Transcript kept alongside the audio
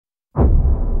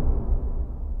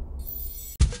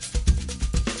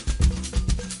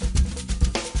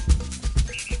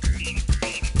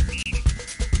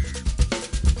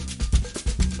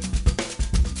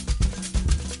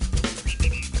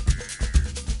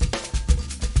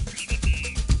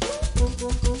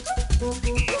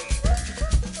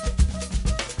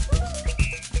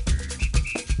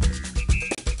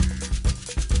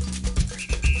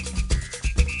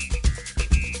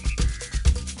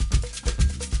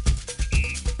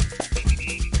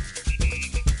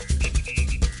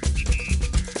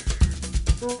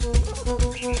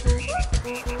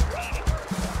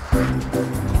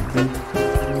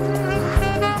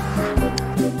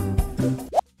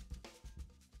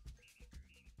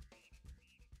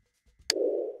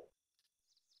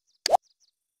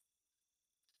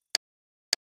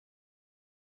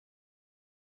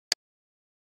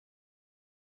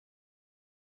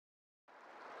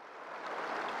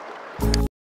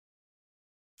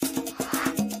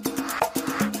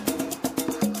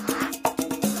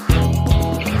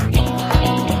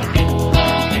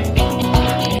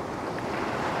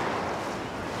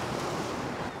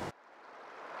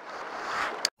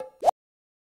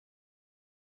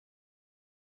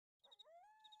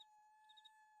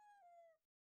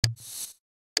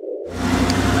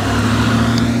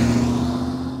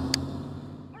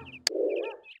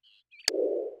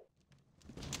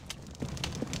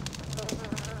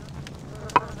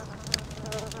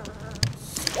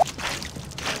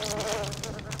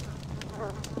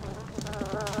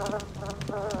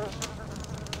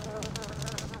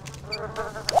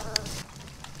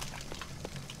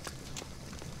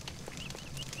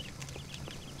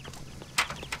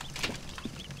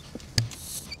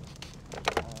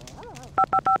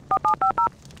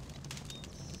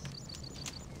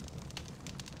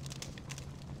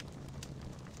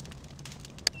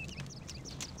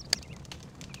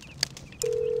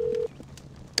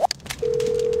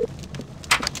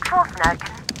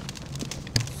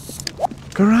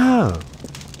Verhaal.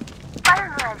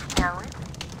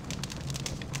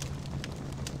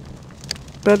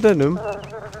 Badanum.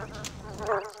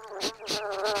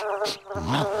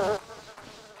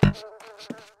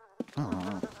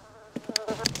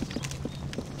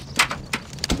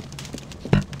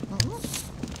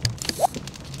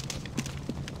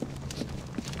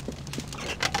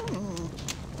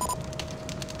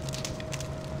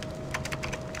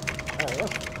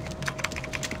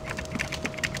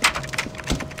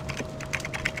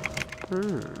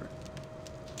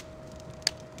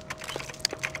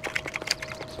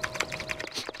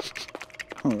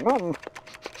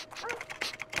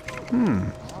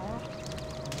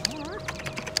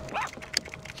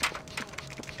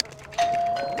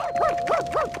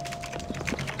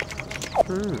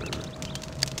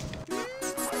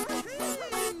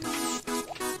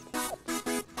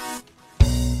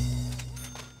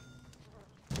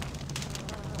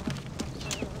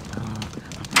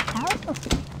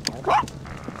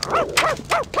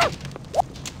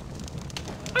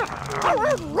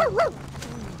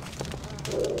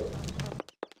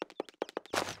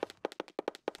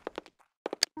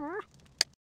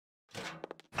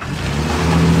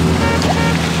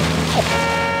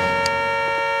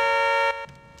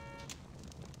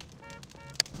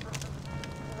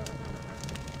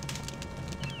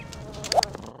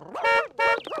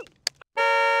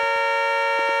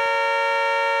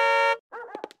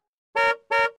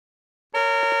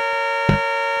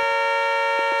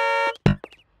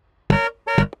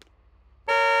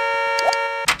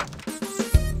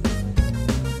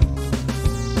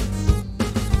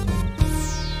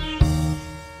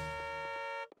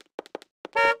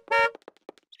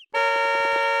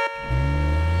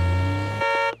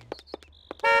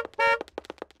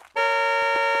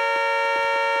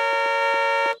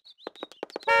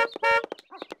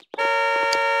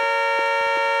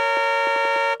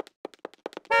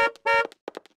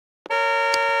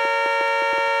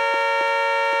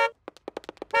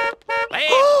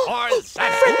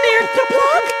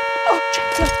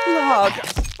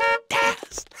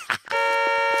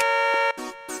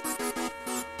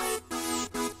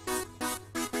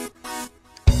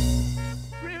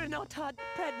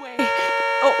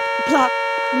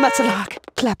 Matsalak,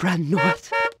 Clapran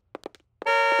North.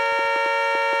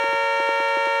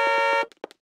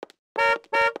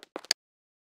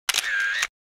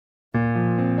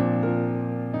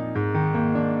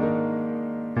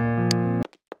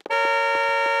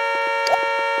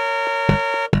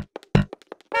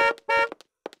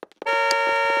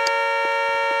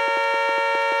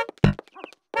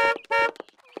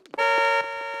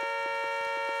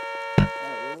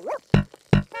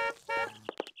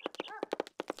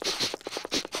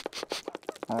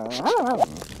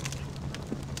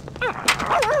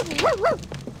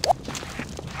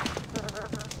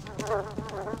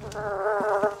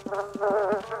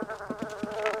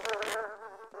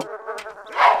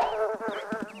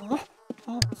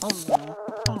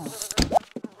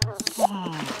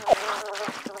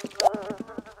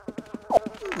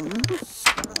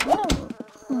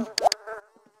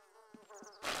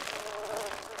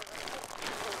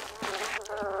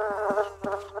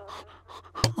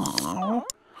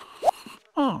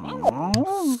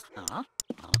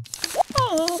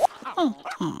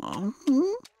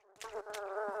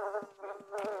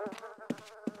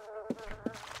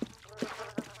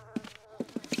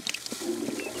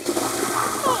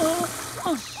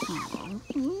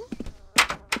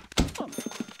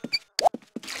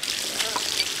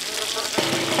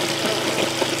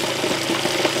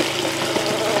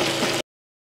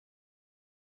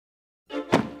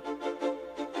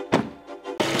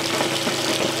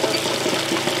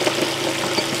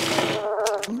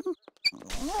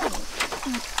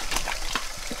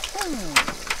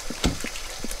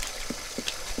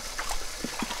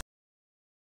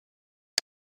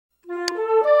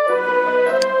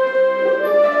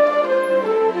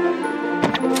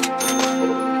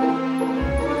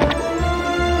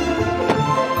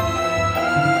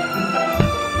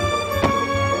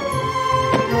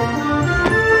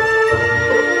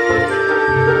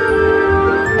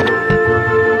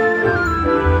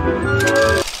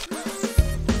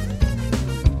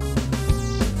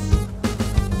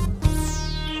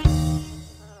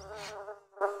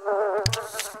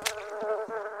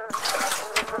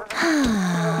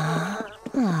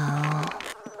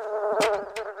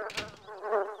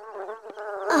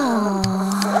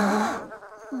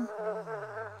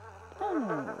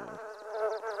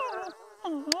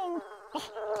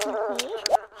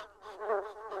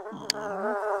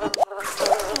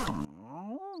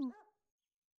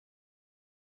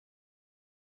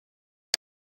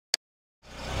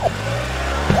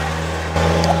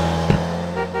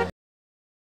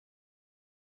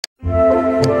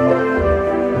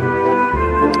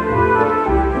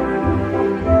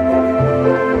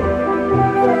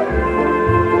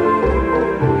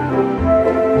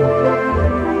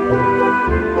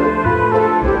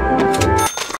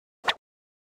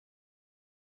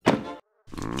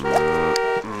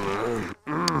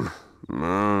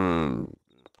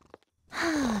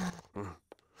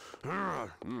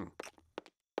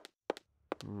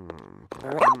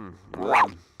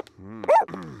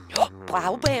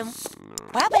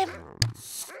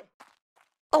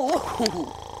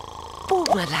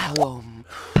 Obalawom.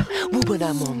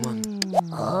 Bubanamom.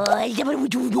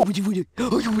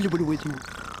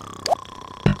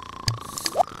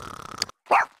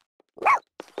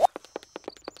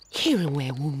 Here and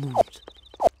where we move.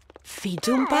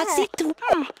 Fitum pasitum.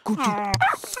 Kutu.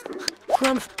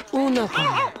 From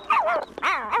unapon.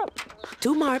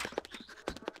 To marp.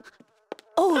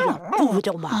 Oh,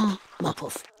 budomap.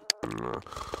 Mapuff.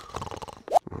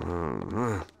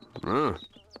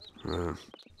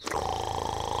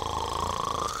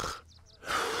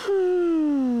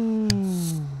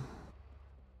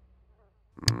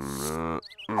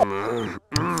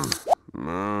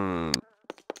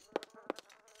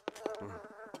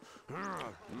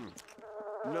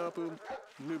 Nabum,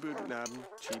 nubud nabum,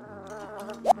 chim.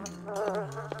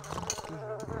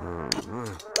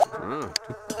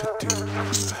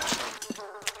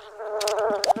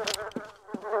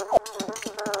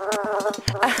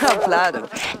 Claro.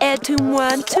 Tu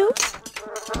muito?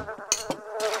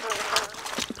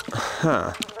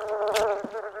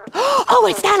 Oh,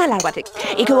 it's down a lot of it.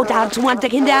 You go down to one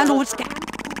thing down, oh, it's down.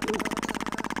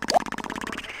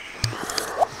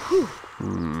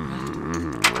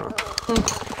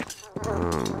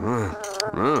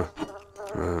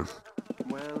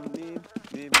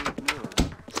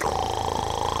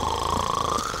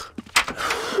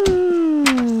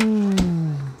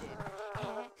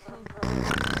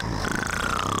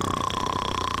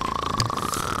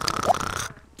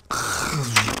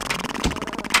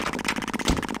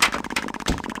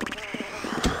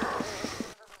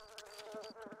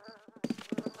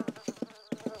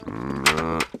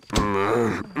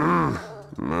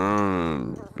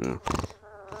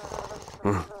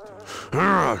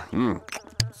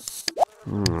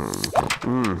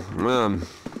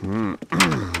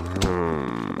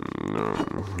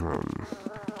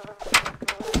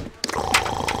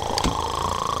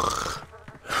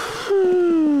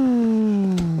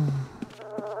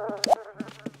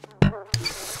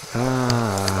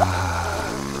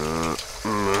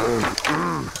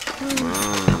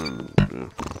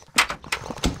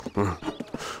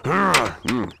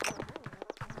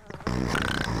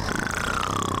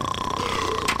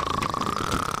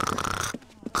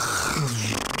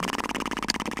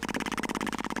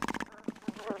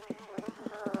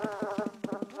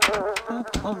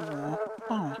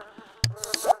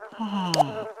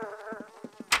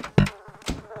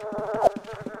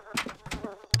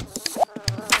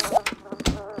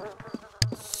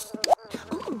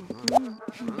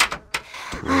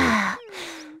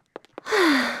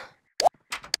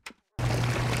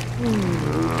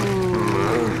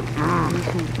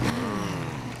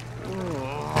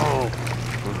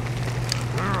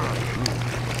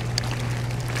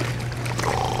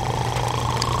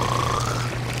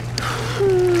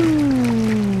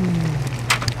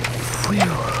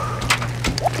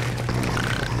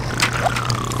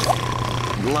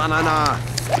 Lanana.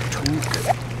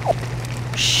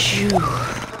 Shoo.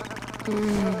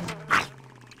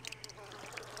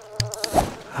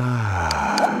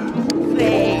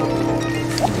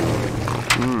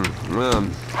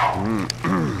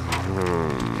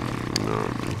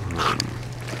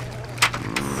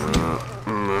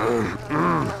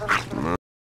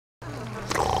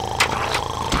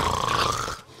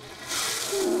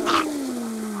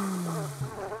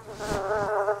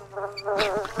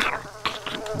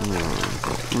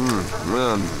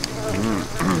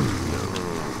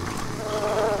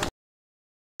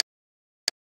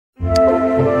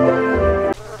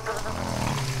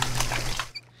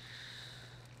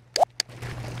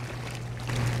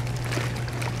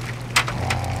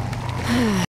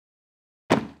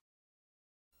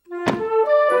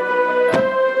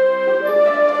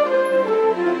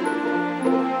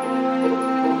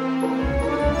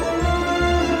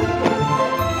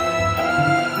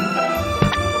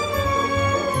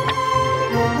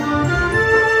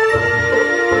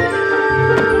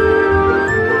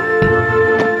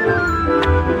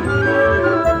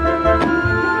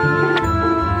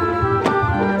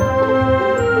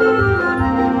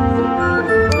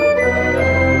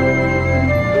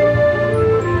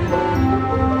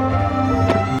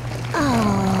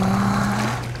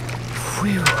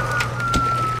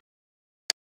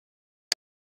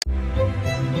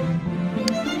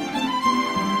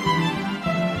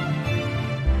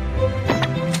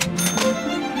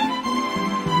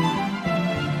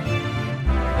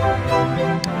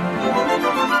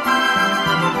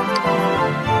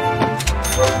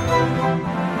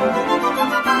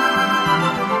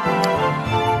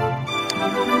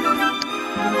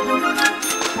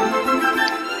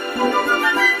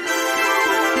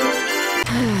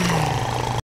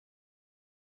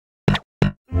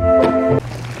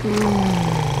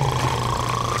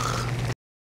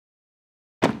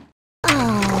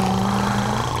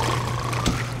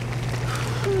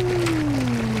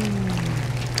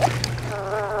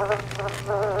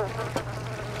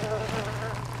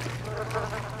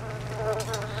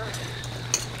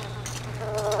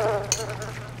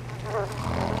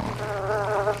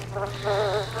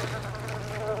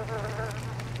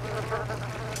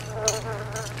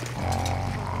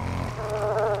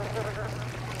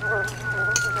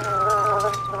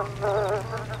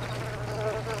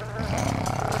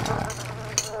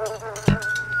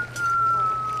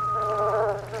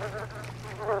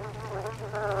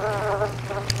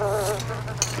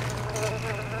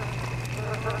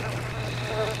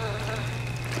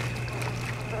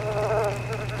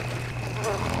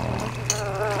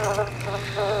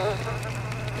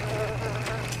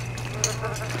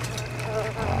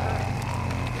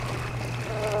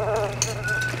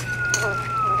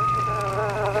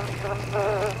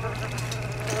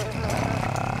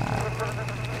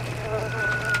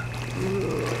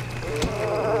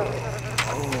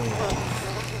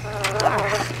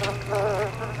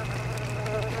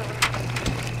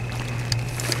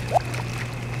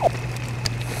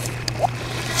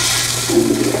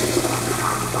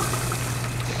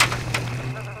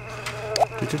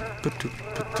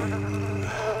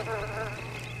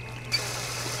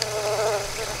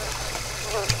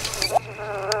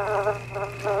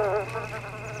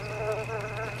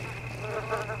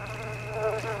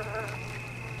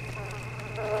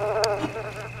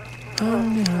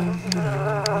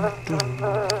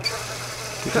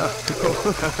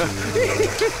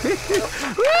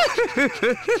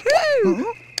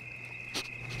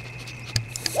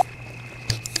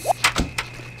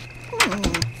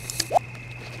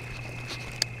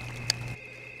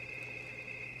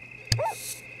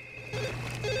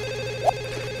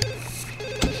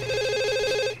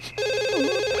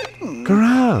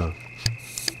 Corral.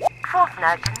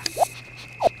 Fortnite.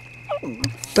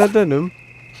 Tadanum.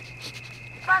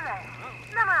 Brother.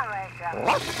 Number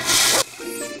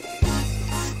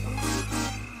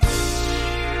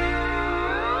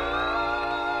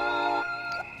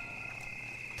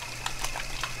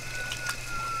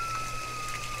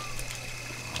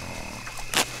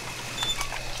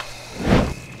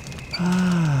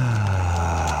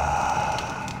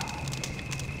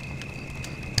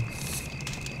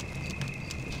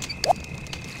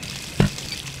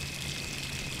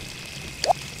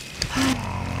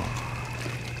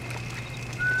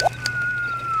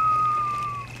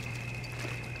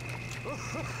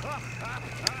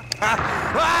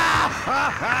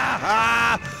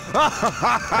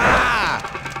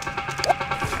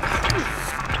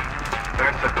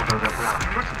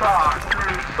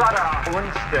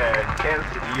Winstead,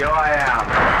 Kansas City, yo I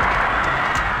am.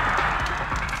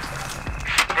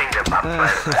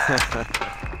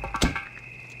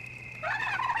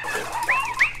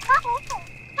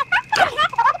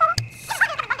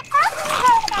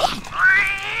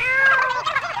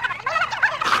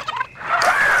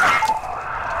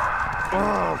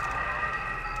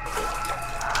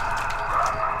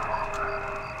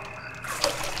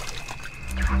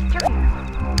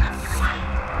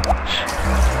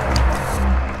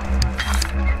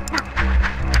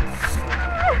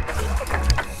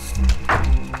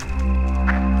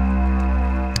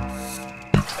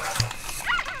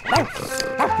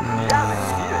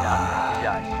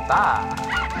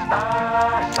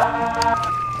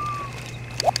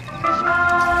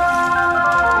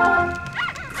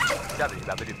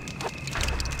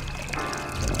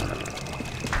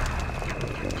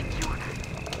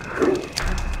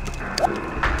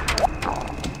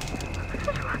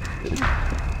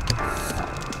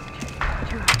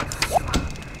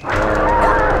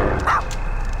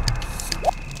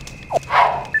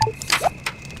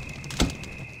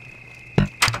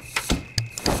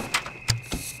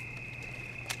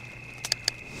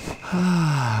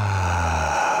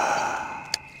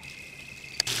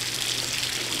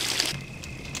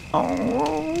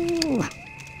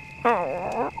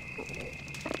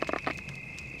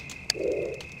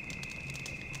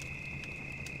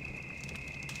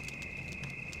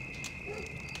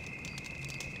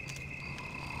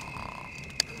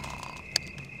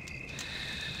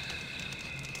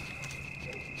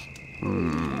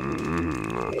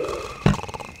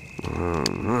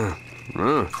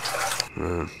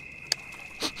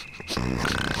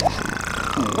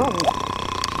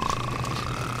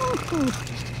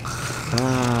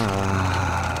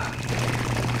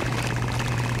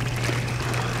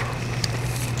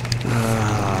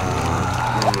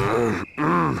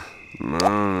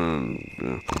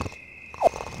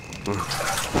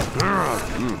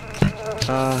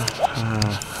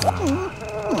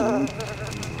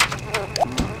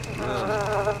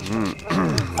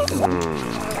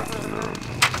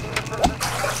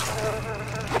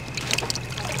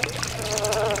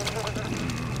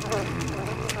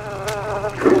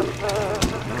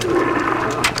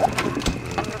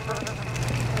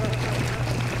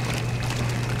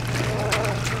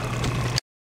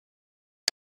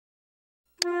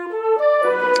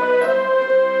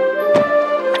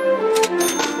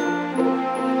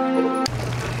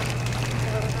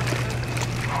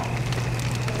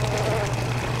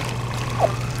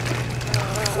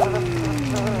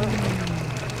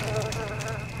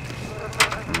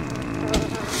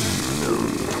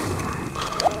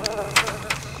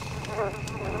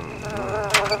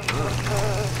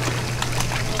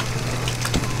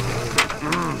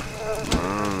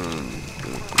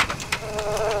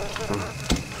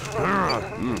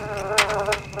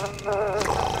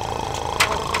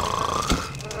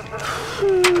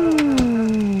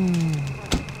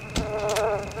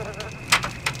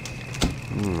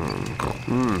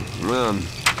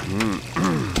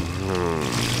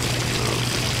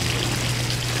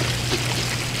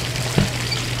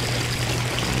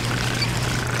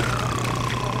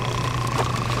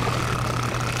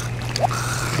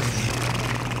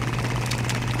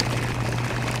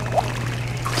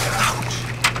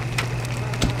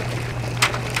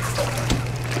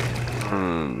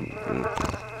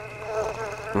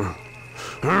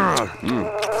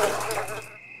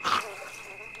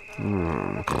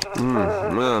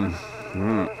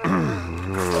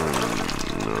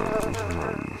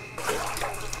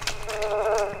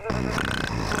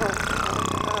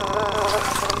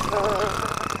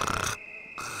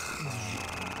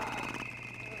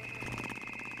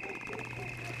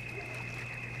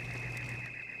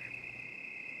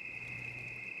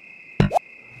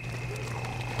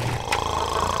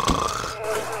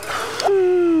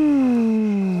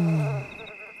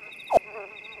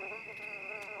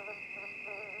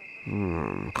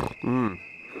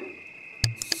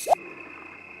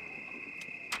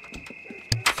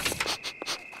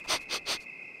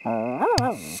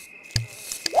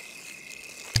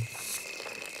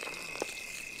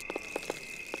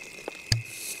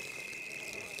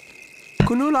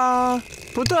 Kunula,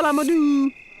 puto la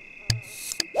madu.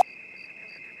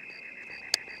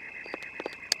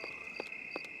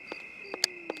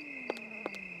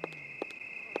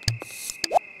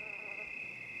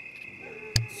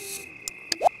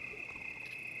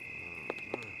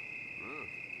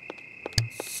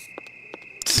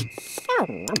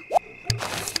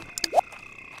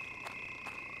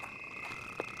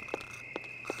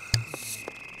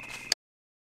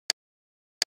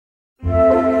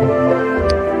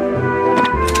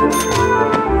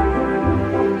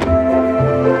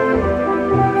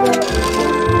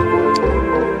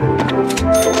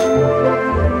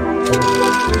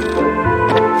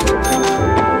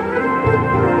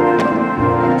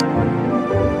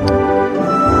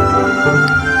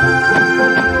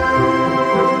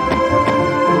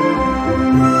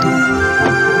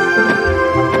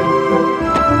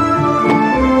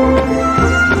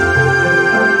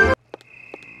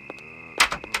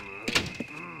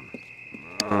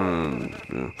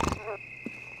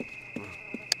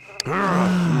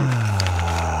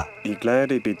 I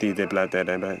glade petite plate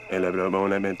e le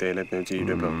buonamente le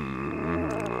piacere bro.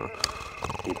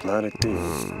 I planeti.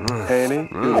 Hene,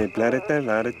 le planete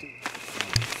lareti.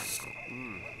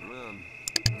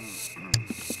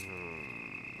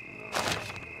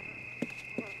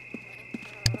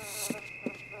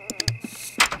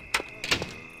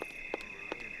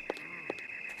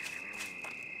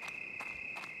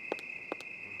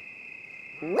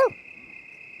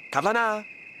 Kavana,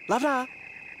 lavna.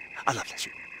 I love that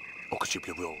you. Oh, cause you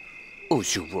blow. Oh,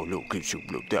 you blow, cause you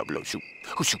blow, double shoot.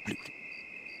 Oh, you blow.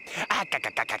 Ah, ka ka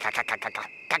ka ka ka ka ka ka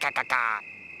ka ka ka ka.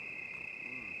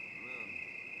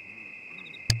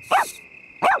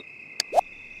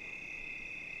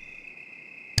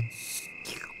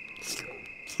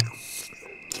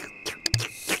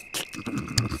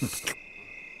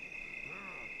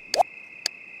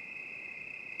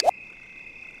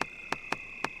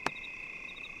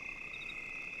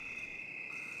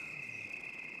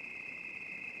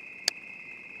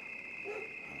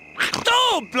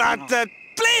 Planted,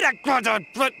 bleed a quarter,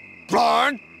 but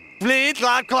Clarn, bleed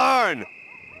like Clarn.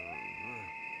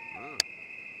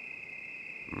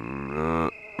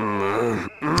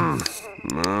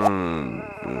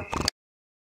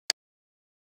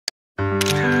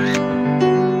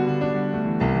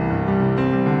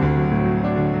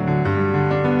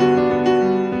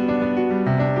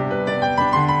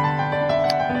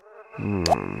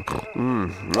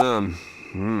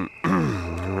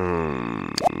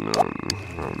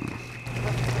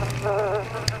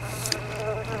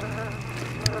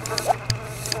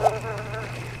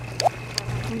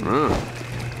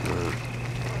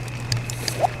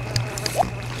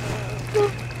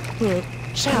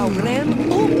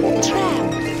 Sauren och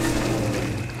träd.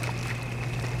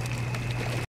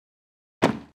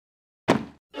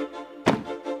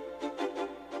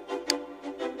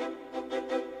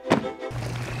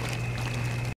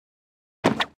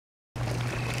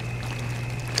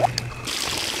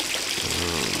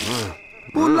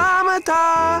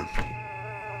 Bulamata!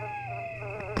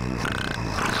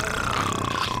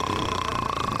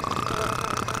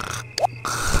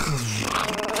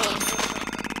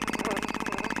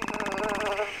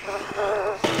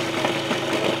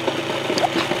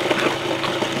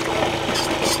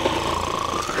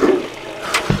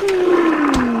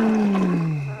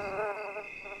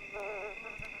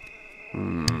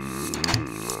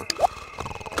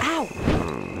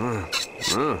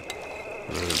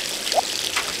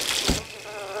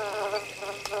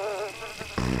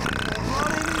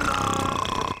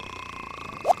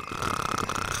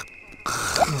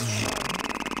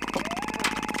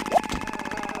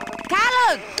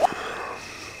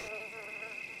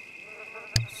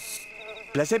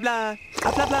 Placez bla,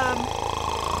 à bla blam.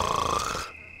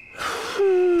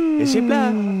 Et c'est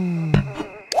bla.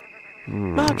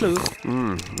 Marclou.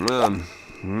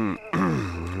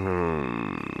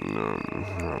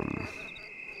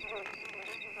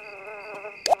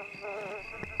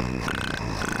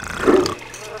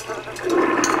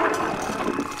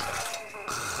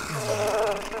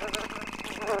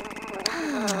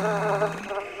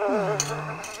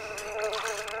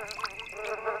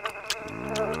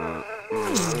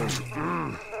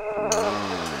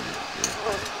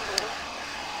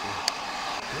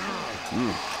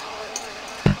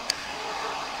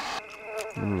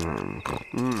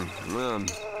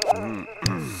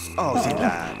 Oh, c'est de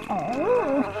la...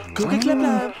 Coucou, clap,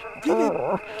 clap.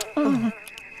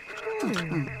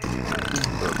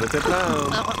 Peut-être là.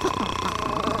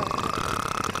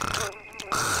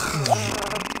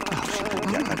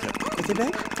 C'est bien?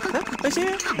 Hein?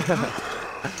 Monsieur?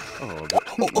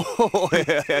 Oh,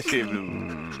 c'est bleu.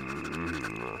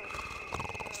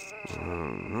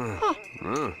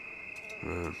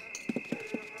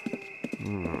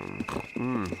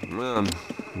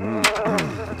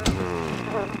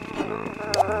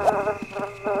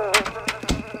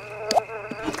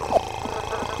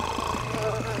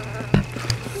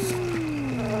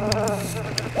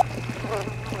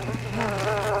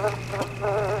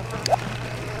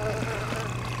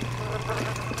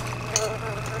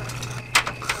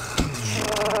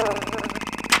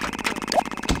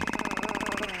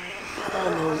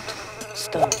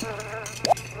 Stop.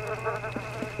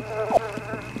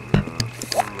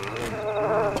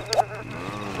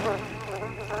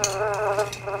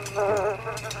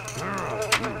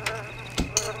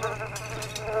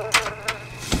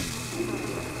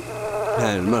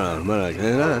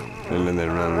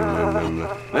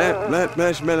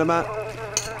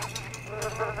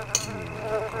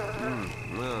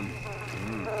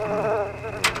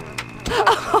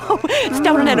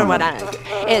 Stolen and run out.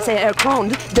 It's a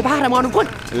crowned the bottom on wood.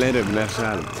 Let him left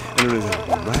side.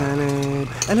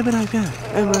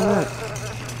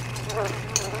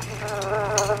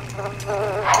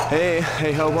 Hey,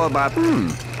 how about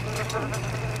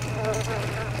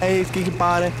Hey, ski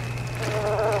party.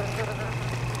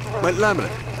 But lemon.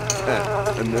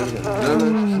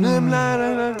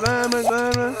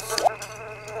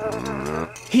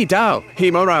 He down.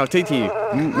 He moral titi.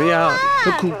 Mea.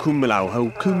 Kukumlau. How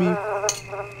kumi.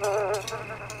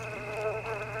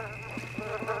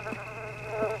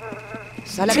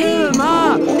 Salabi.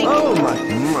 Oh my.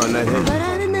 But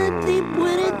I didn't know they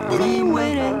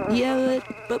would it. Yeah,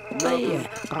 but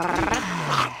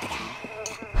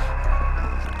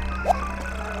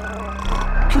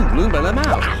Blue by the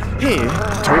mouth. Here,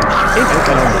 talk in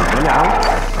economy now.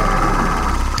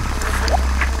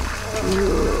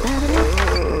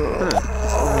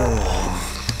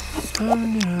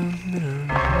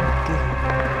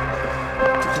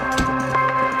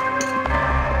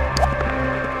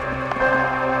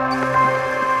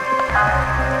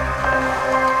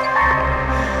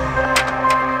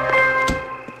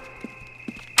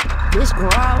 This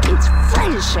growl, it's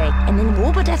fleshy, and then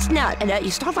whoop that's nut, and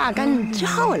you stop I can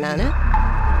howl on it.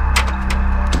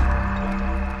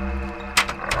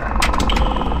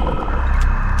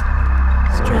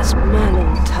 Stress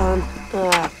Marilyn, Tom.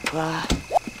 Ah,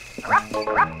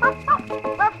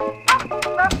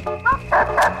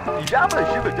 Yabba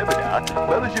shibba dabba,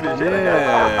 mother shibba dabba,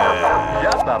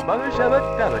 yabba mother shabba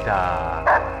dabba.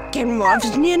 Can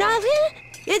Rob's near nothing?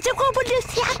 It's a couple of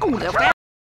seconds.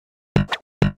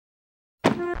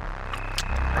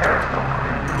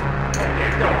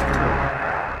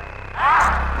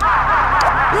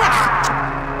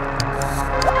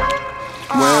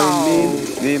 Well,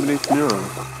 maybe it's no.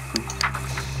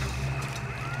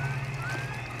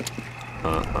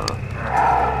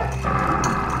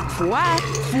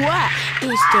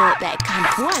 Is that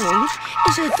control?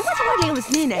 Is it what was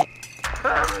in it?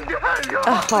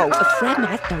 Oh, a friend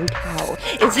I don't know.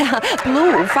 It's a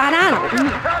blue fanano.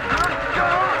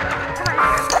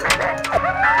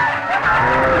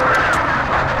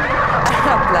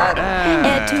 Blood.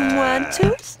 2 1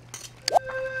 2s.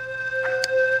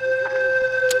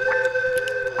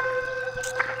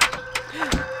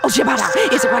 Oh, Shibata,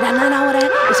 is it what I know what it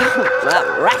is?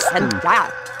 Oh, rest and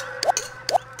die.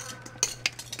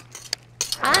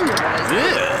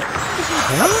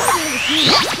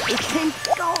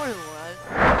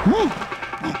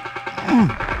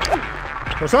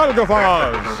 Was algo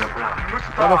faz?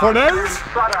 Estava fornês?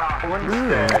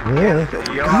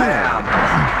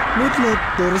 Moet je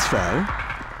door het spel?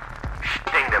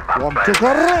 Om te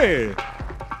correr!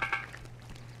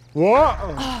 Wat?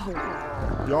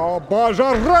 Ja,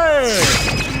 bajaré!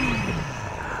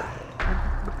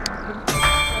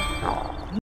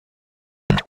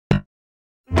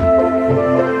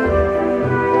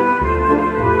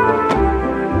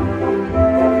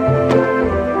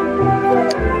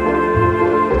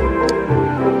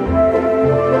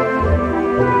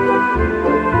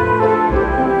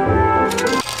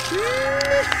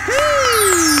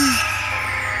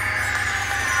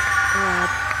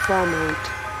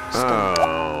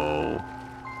 Oh.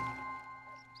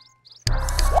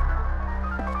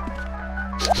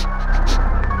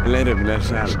 Let him,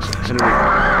 let's out.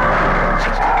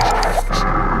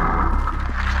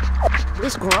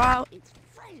 This girl, it's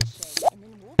French, and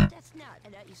then whoop, that's not.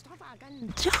 And you start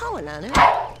fucking jawing on it.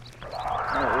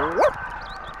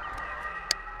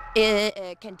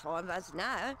 Can two of us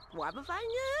now? What if I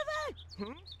never?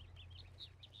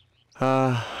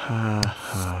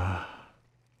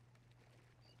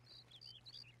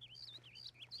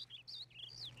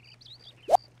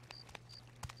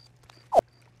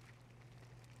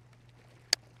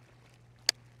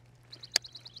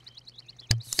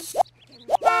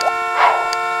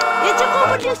 It's a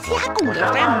couple of seconds.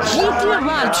 I'm too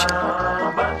much.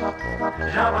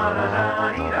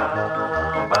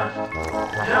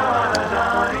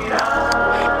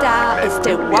 That is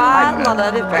the wild mother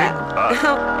of the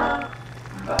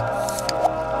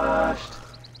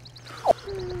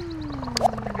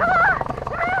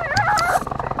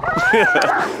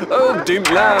Oh, deep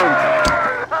loud.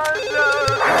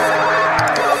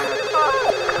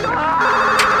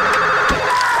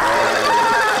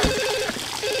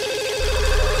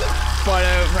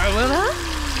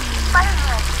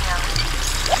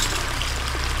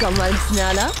 Come on,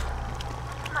 Snella.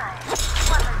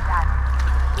 What was that?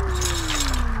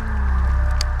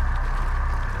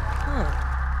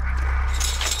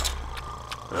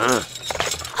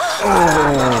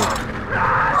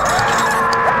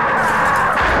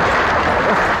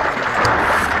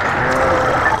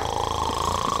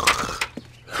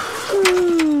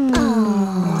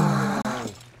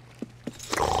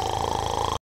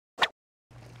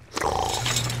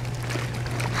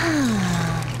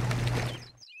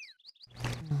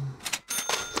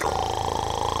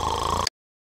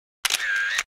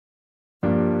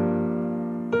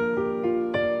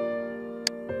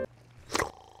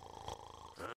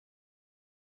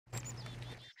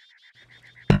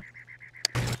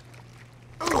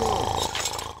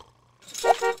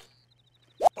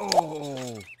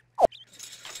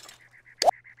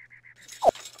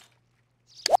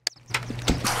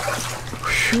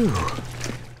 Phew.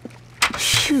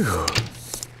 Phew.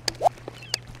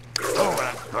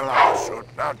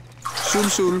 Sul,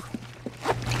 sul.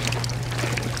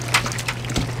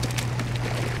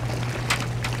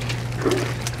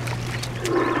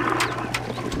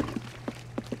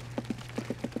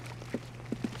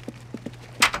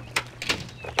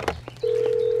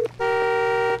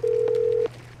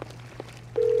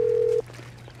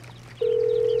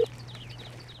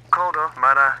 Calder,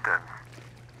 Manhattan.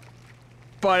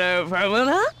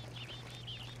 Paulina?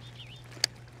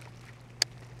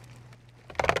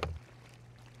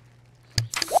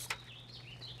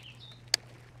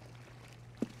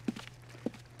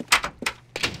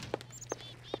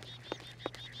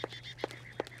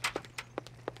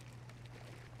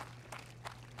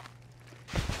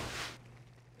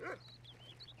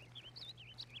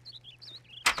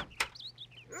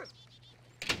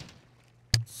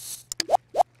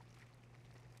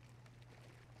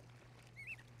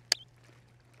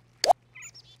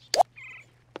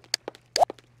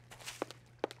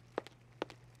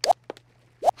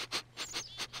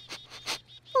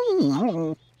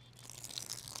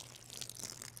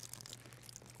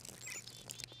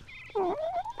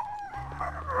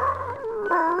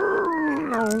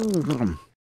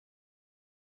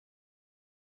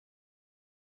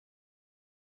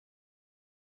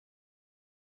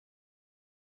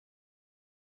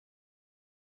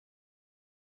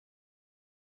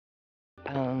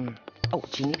 Oh,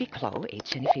 Genie be Chloe,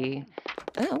 Jennifer.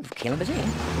 Oh, killing the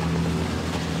Jean.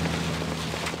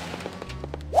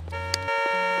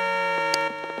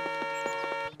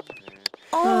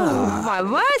 Oh, my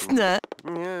wasn't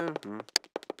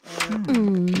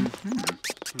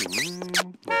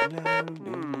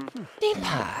Die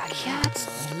Parkjats,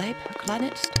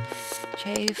 Leibplanet,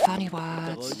 J. Funny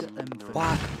Words,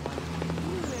 Walk.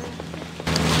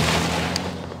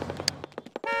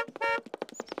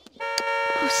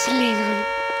 Slinger.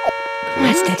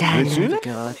 What's that then?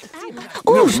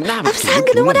 Oh, I'm saying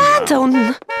no one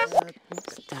done.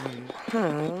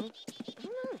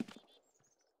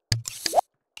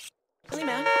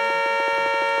 Prima.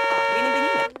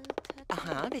 Benine.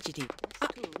 Aha, weet je die?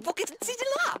 Wo geht's denn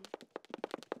la?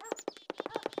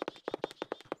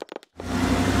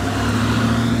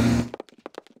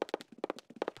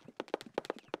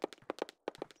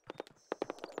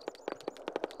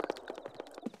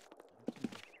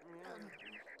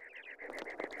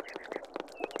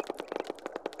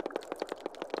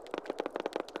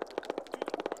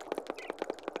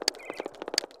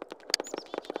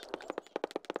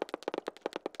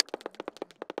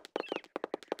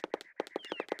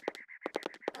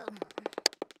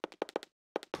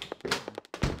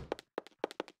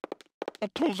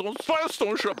 Ton face,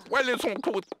 ton chat, elle est son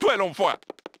côte, toi l'enfant.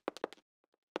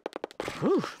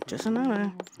 Just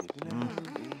another.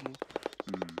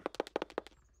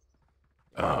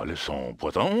 Ah, laissons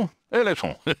poiton, et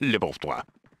laissons, lève-toi.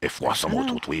 Et froid sans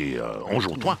moto, toi, on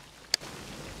joue toi.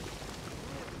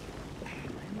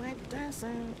 I'm like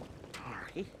dancing.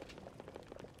 Sorry.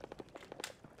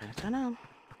 Better to know.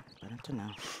 Better to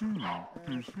know.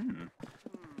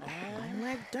 I'm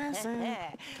like dancing.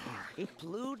 Sorry.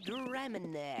 Blue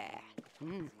Dramina.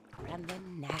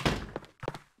 Dramina.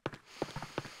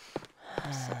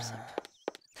 Sip, sip.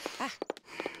 Ah.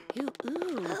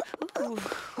 Ooh.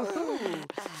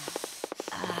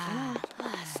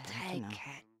 Let's take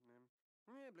it.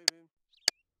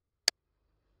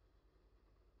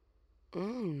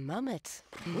 Mummet.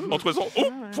 Entre son,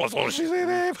 poisson chez les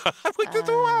élèves. Avec de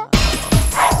toi.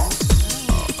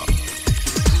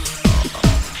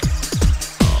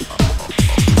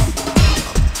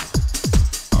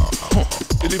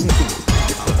 Et les moutons.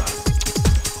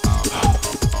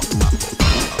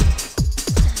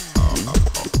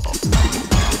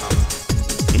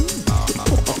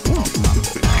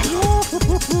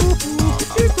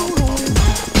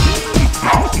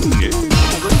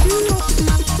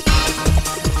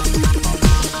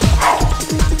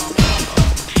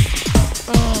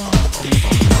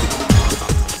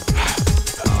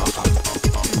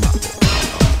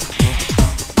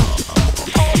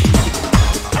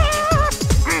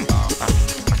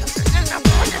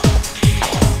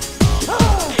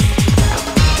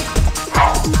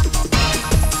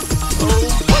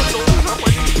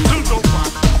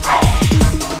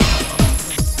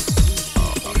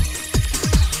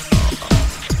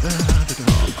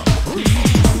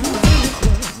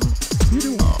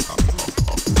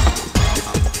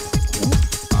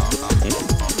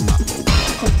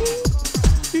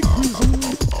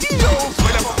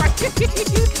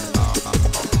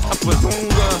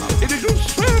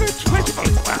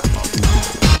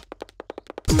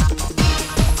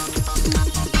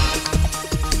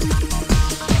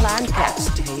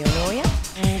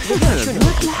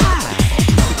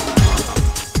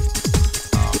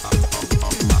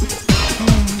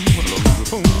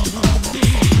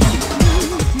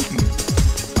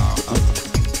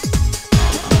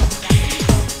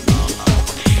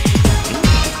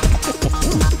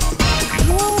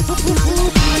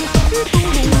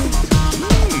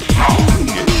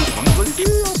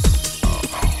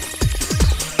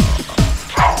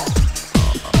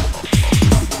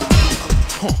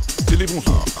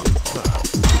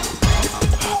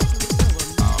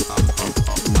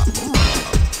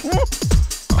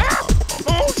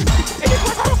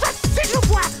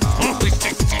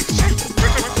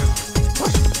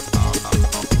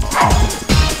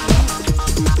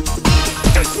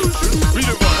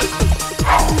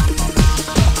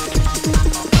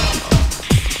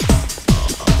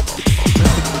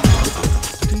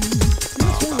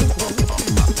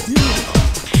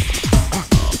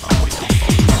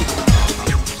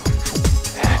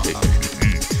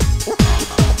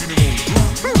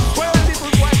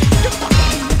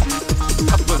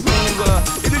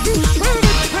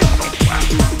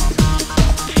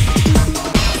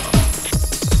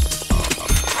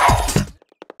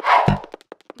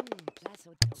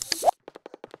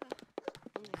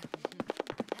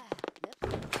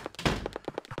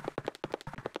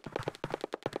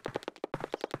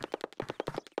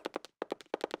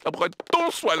 Après ton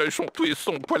soit le chon, tout est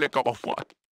son poil et comme en foi.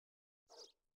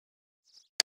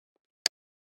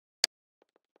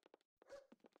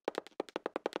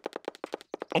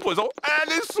 En présent,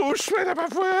 allez, souche, je vais la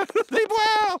foi, les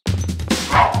boire.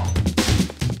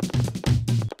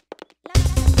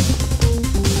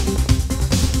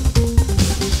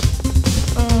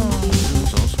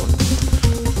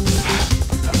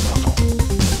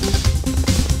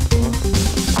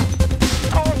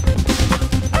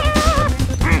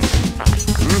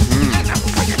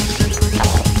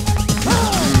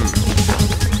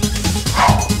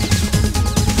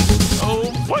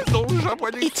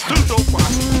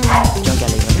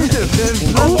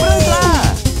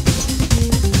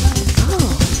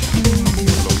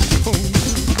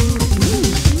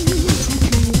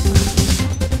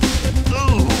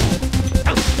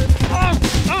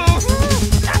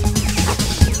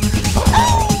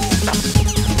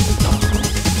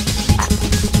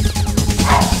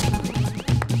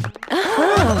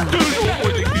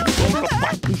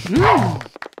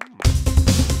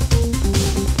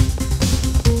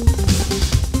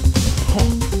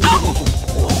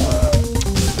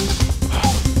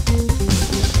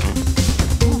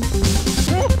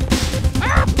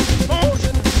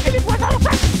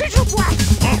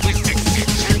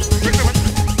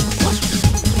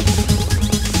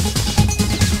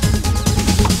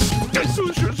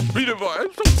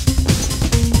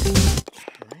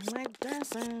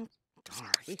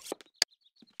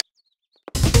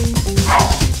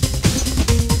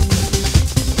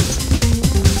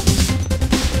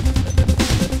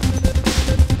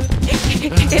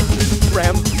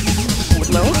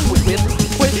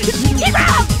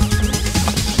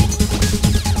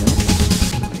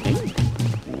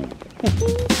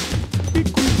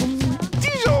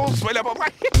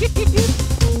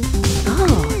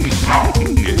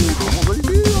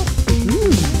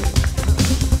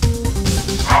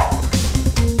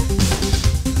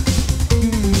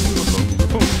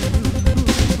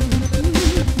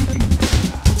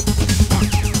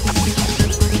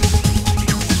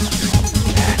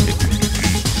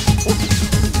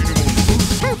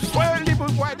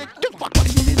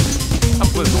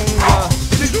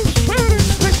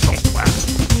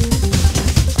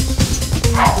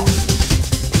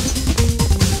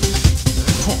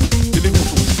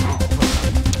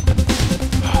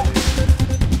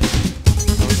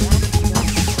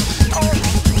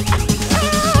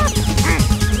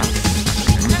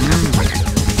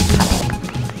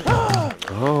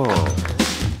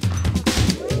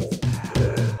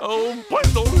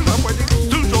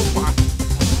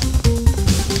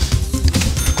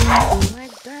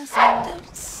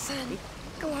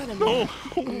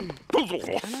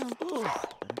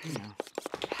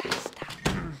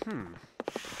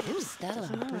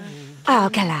 Oh,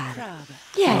 calare.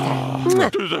 Yeah.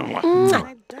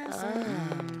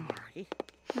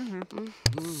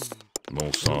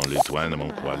 Mon sang, les toines, mon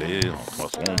poilet, en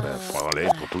poisson, ben, parler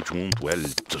pour tout le monde, elle,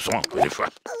 ce sont les fois.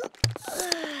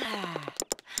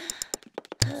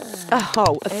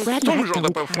 Oh, Fred, Ton genre de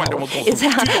parfois de mon it's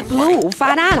blue,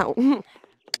 farano.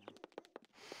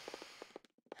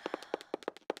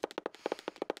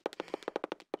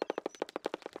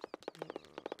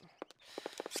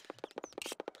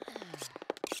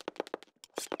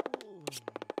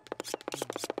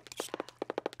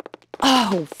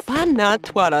 Oh, fanna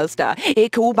twarasta,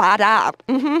 ikubada.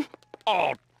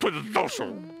 Oh,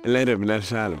 possession. Let him, let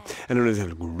him. And then there's a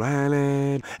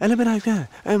granite. And a bit like that.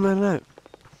 And a bit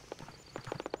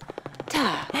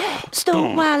Ta,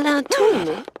 sto wala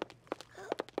tunu.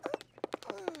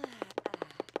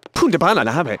 Punta bana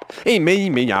la have it. Me,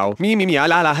 meow. Me,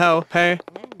 la la ho, hey.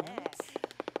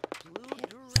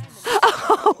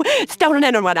 Oh, stolen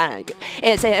in what I.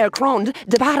 It's a croned,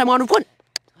 the bottom one of one.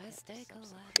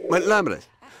 What labras?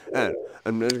 And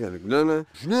I'm just gonna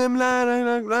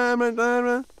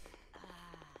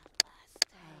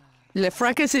Le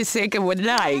fracas is sick and would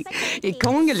lie. It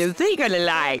can't le think or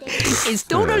lie. It's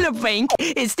total le think.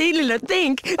 It's still le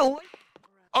think.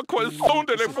 À quoi sont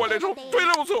les fois les gens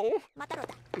pélosos?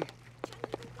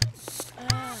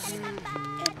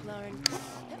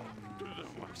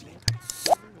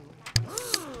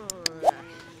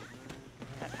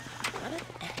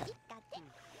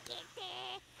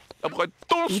 Après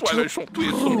ton soit le chon, tout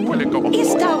est son poil et comme en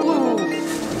foi.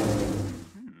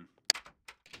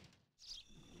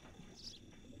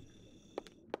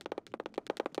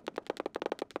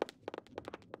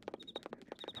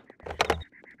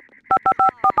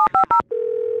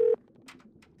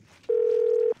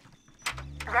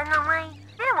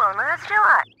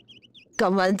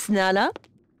 Comment Nala?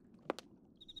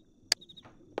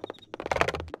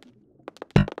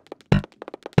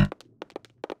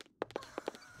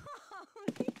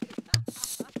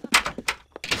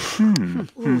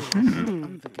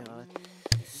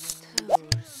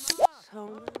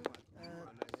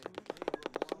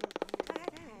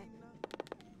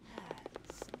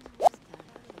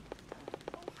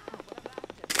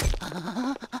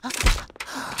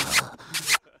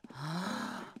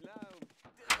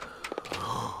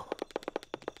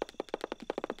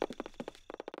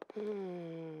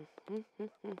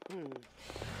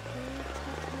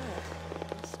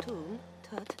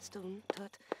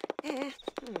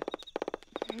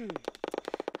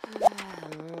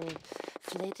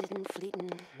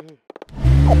 Fleeting.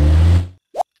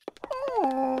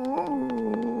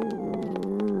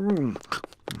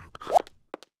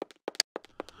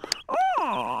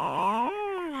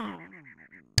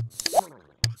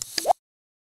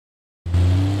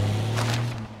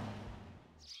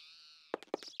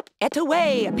 Et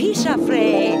away, pisha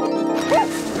frey.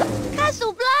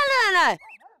 Castle Blalan.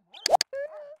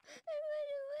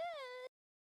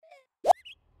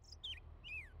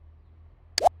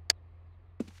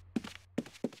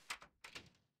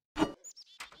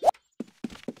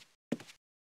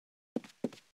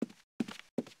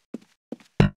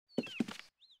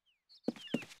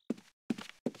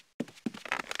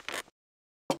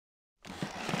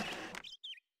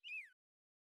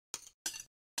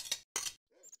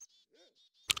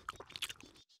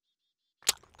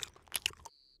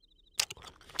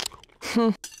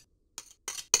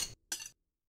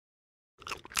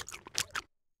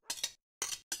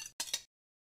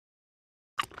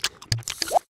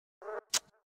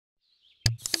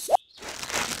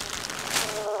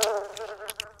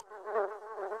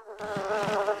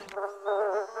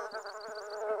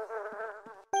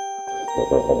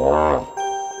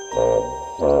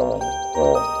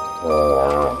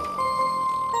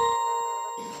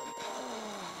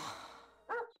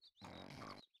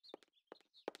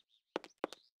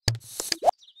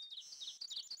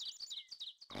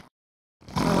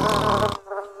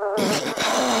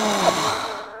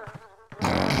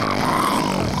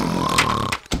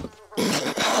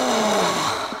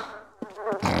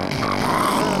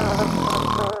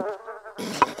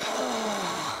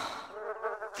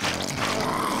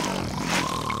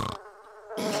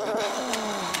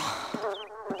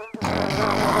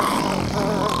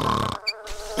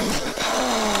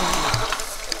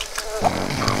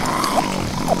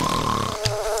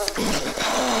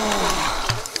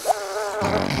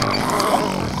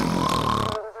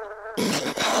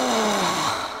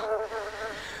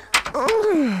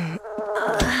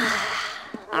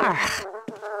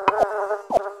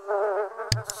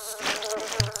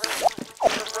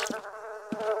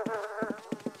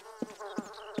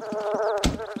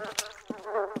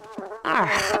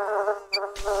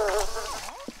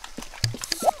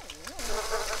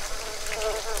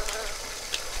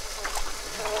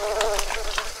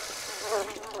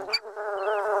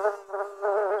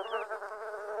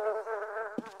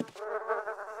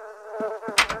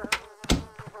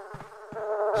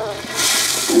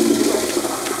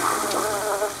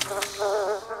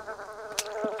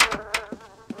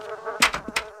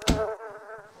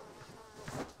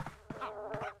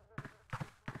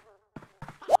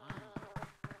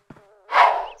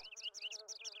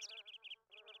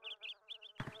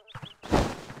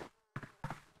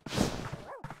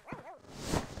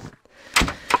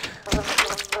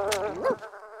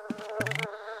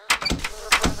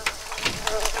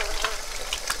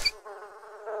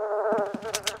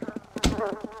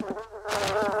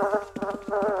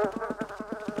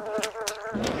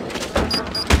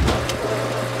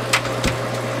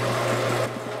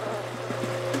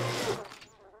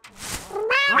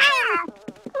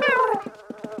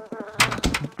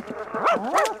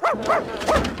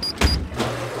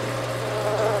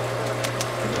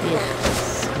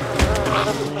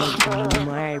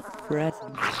 My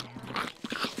present.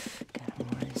 Got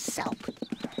more soap.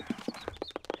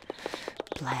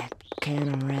 Black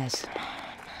can of rest.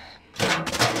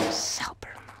 Soap.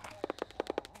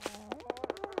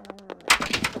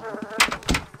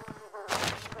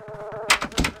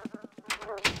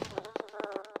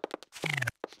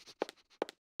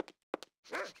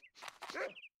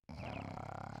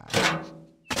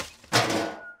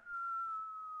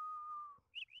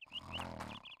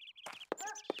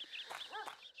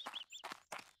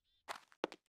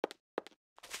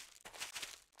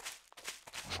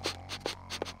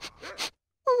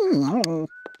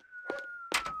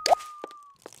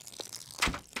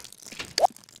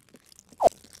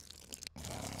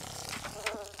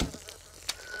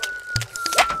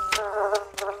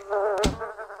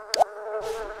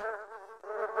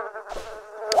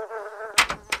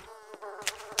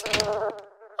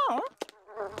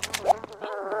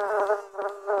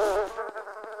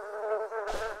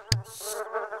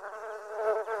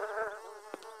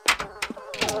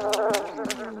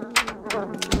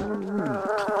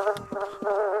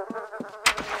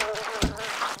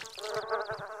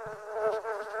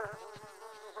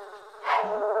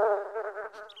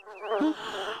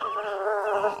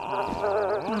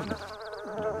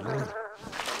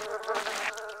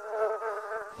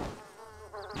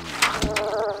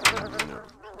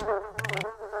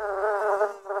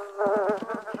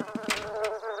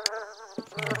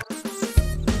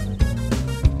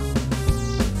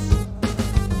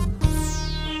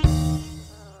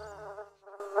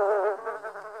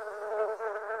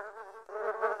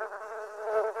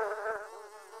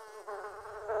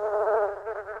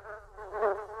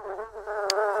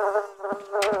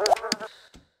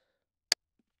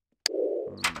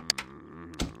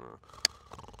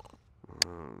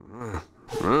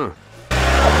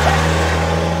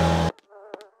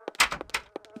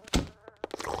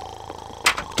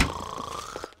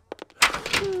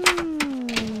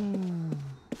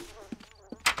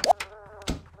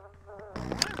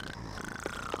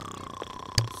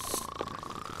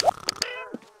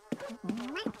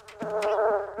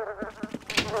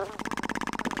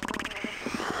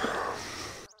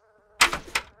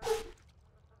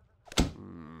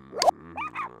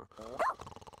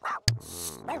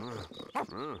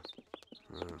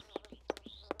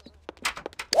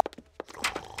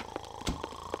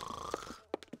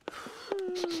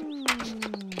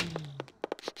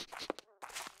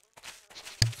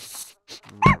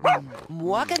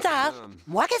 Moi cái sao?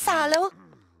 Moi cái sao luôn?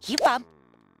 Hiếp bấm.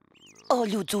 Ô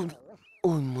lưu tùm.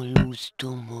 Ôi mà lưu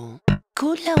tùm mô.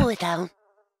 Cút lâu rồi tao.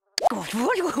 Cút vô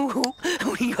lưu.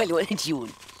 Ui gọi luôn chịu.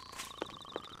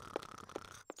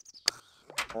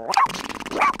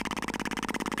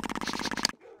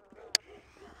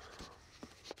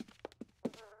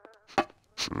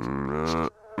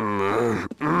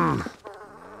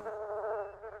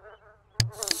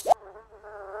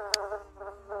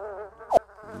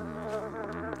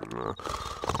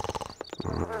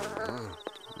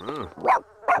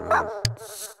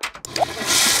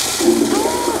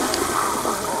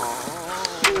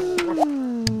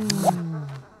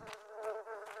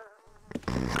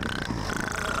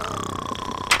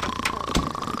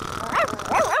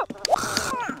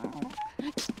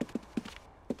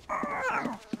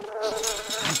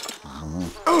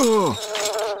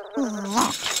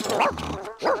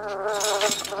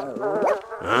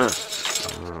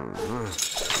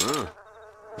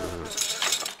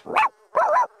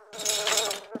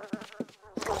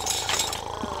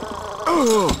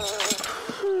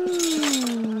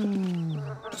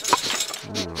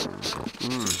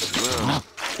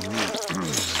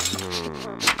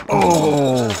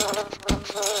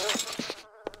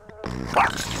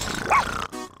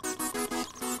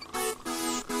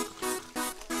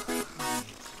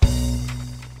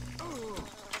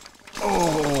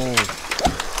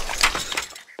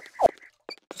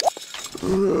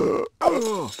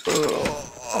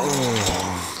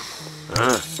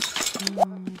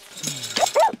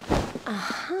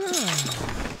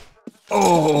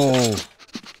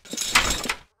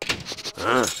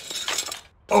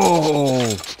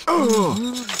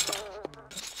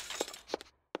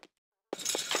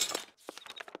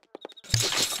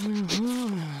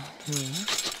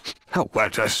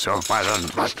 What a so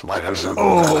violent, what a so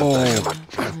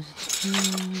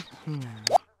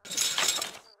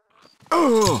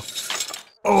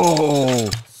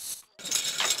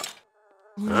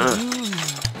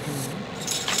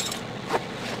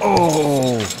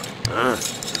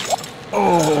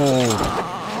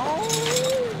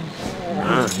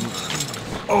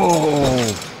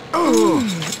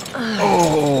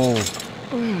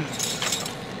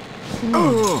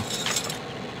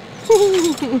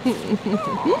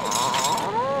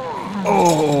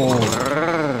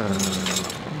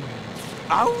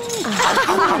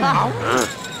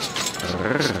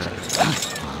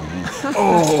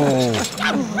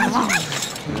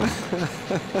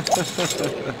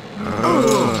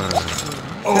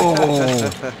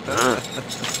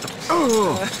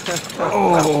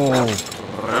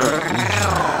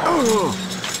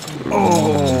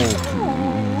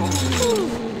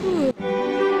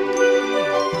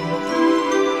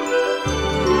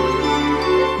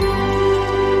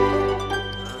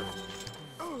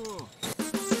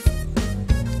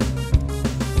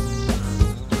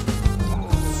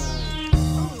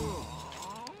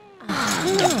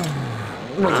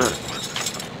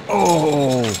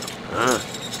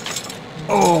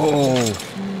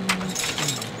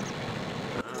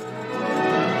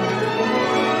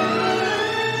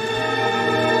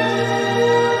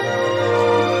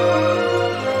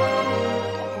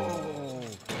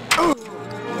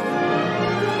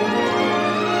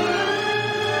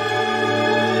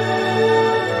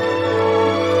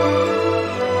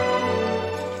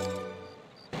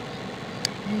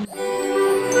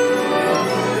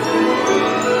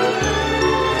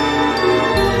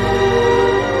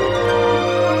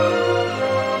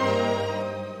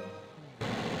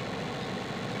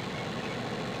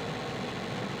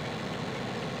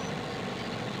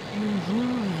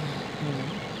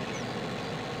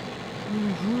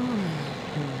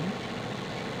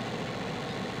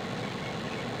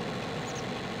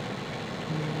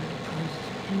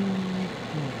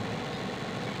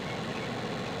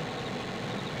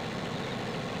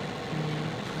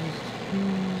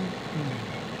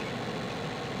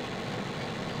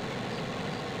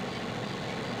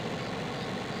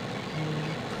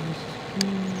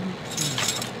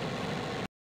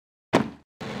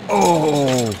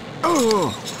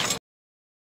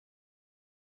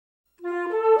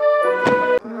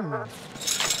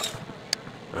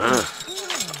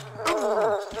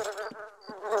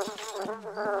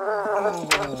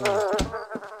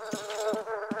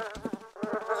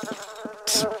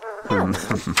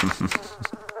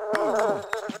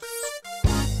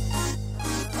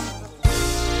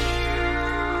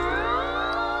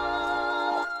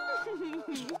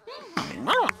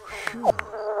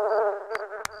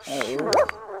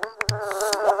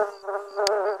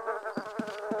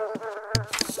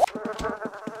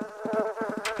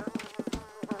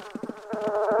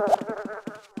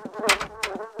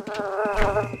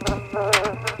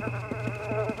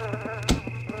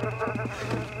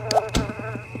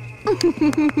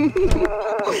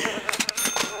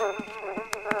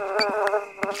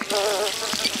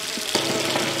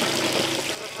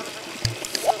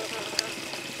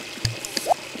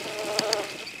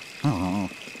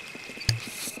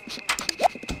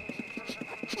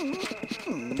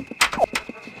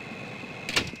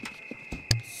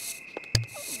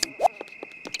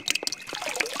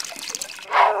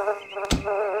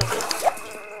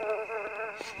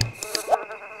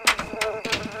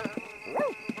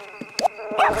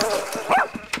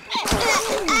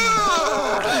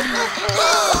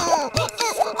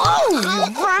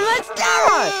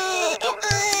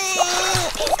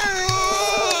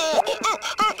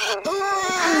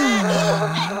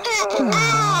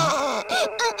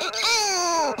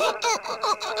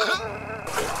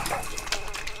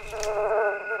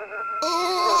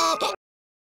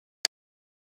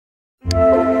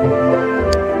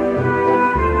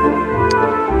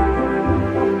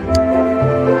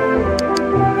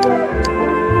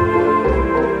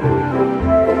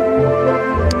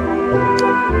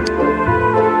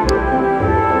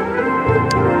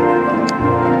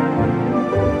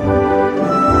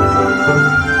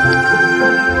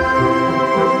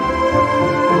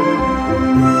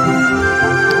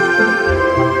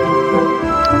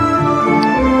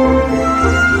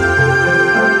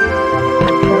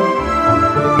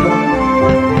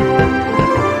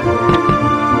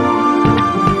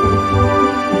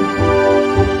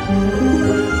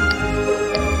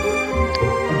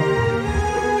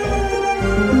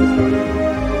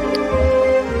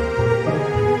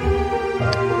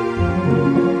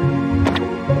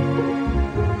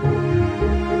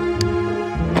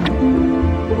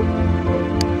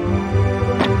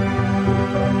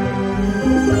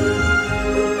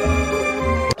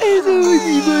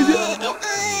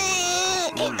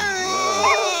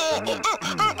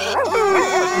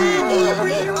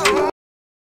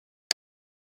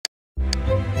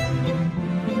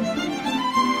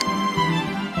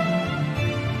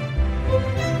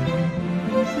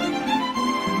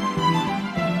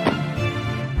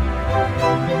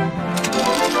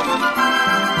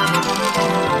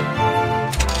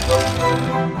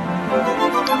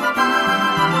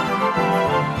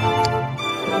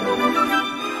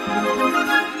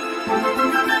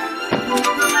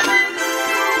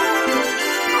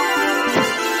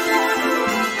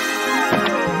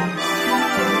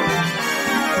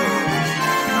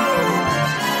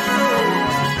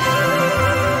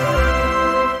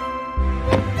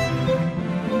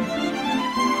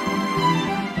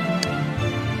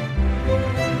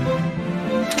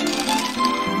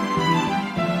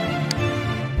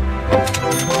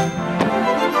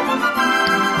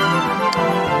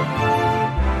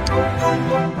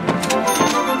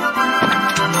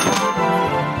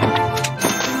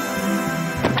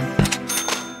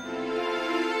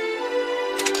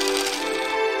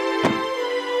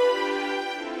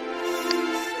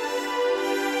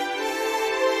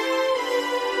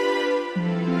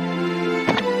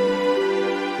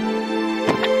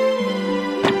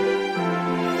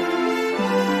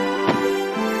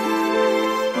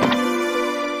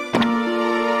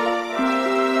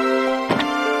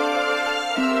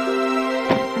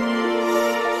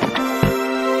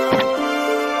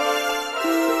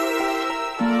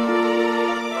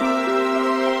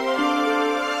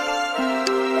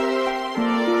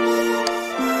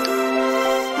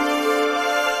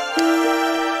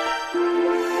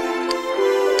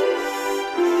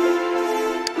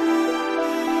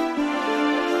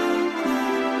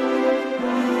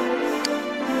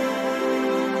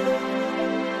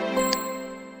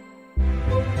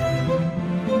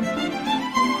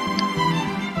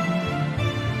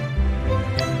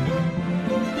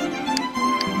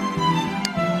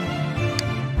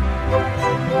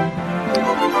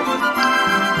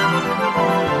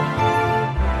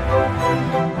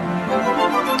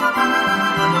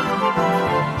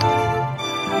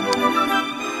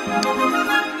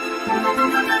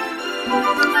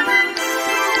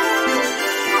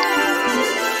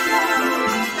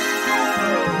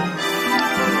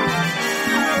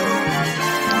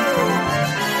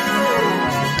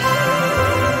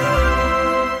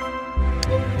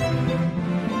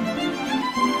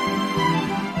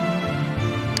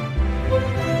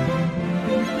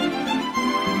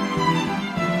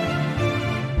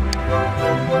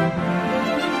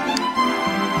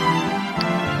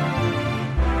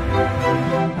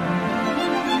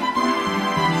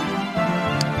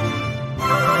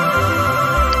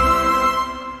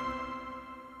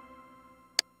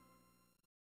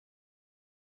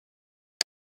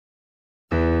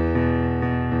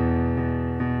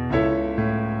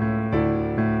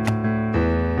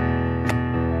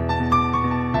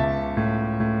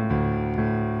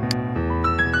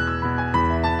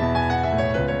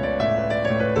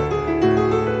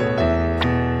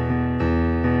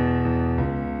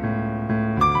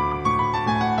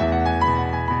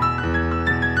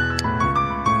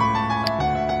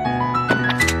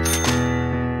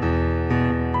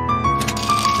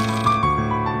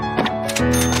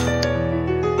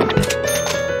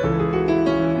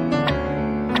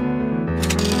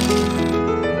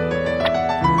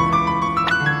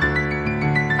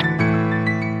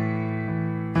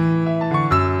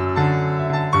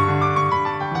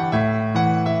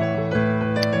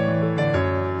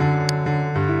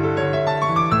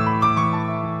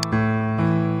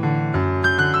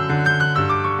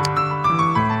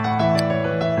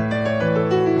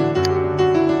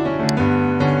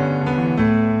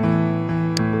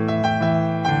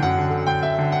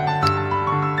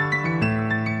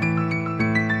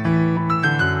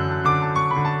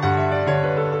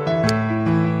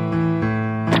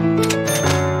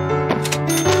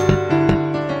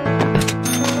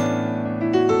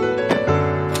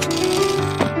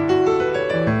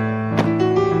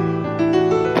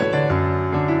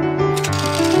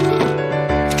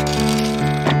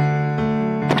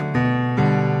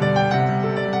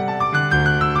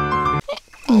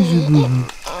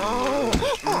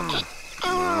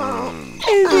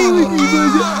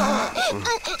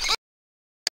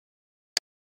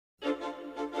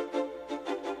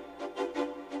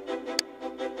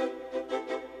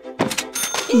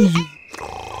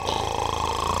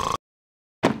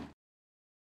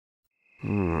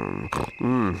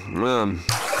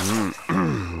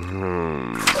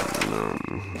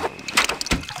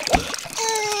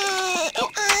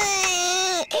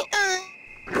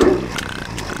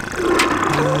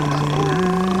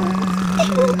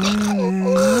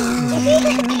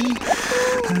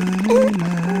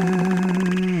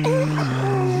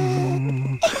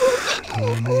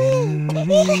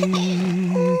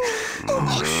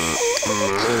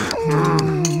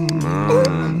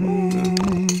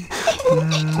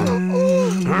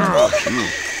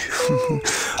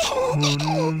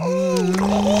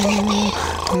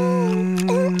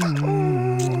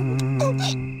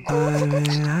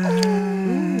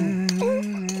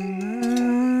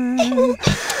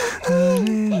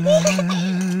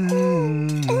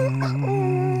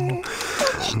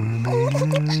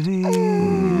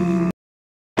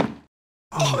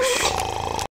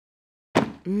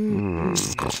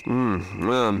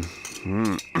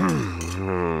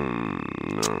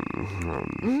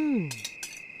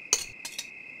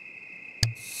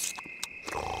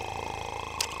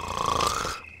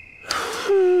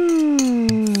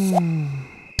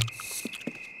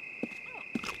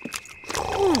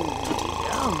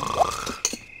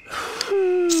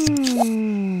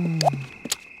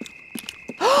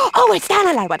Oh, it's down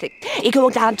a lot about it. It go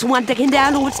down to one taking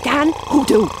down, oh, it's down. Who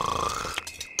do?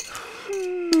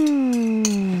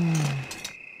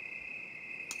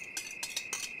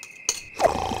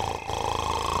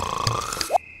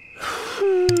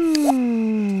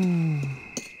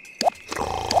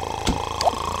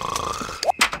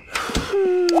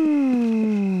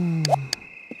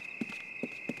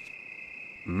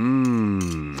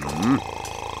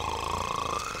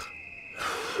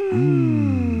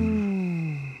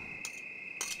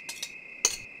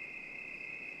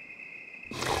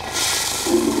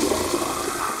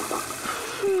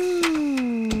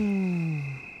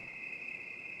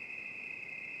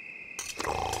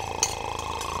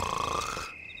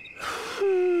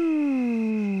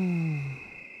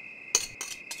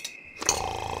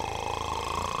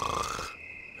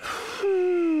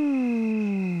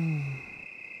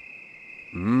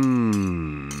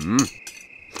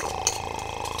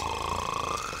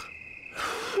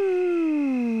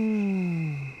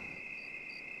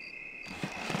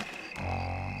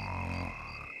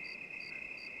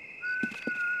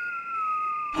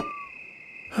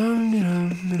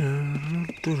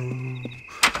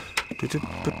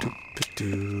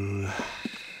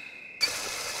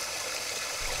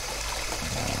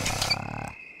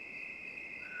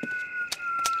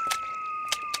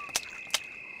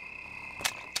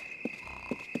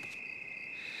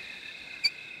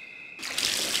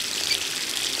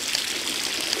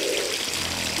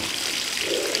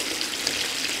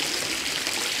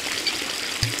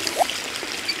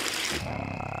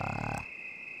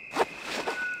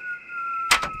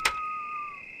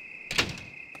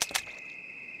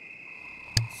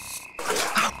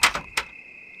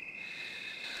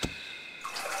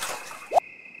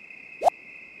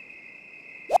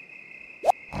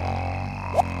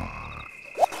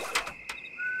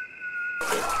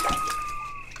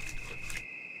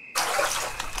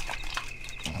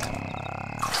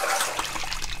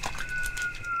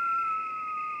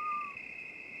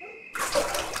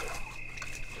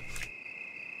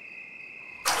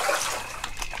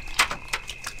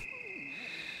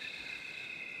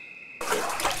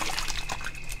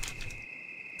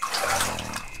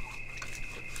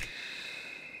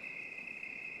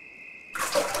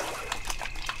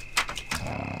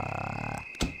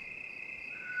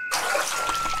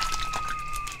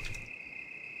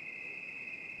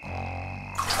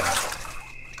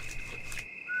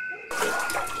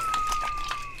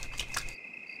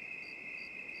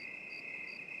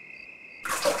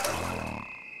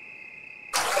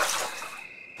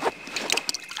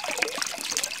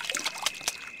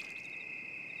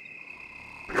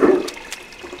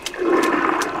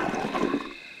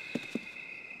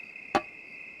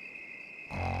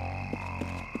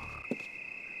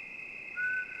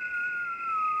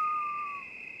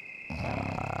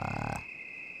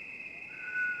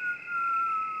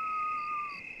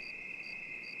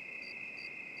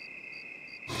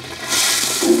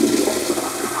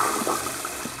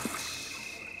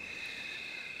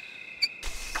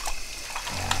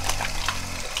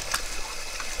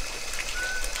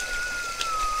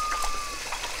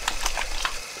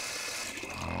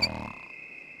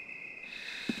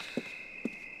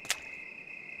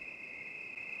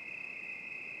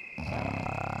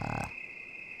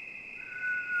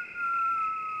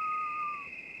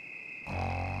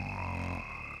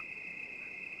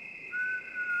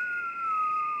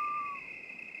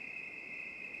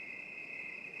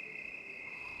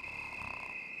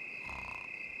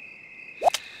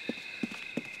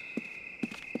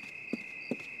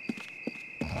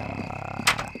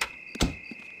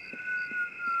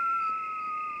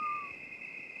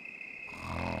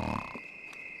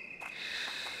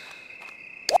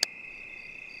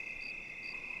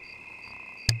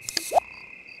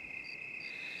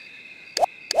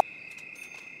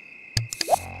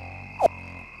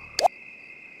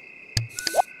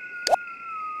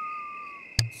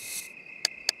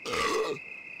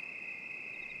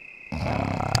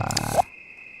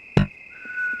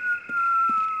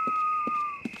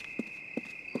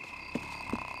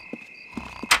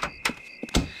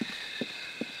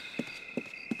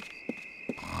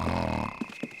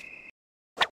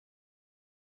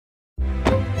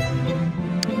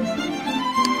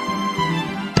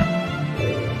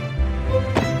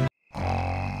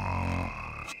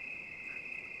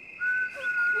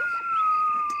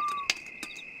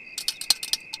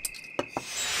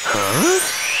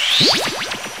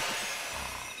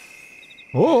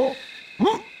 Oh.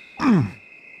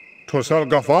 Tosal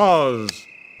gafaz.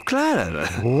 Claro.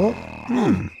 Oh.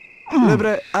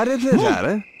 Lebre,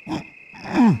 arreglare.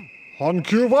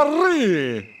 Hanku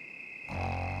varri.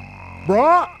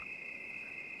 Bra.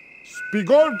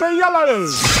 Spigolte yalal.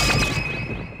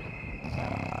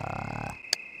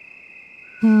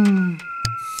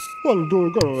 Well,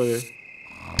 do go.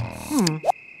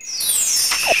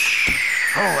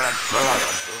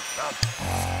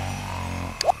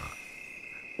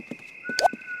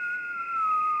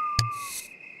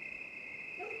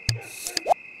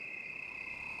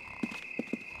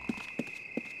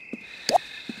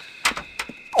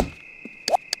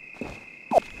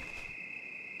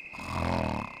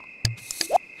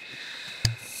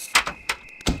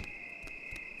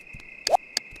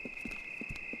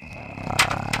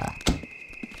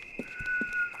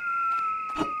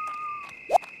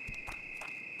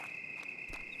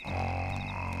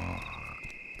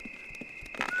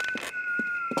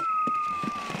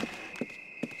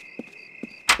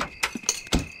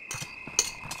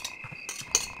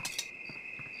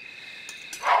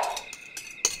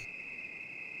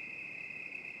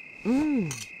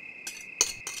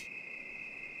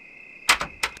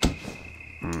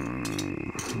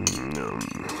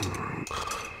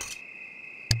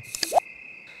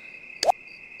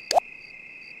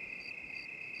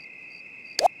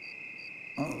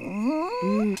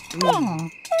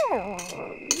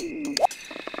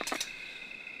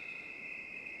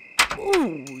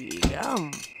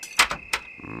 Yum.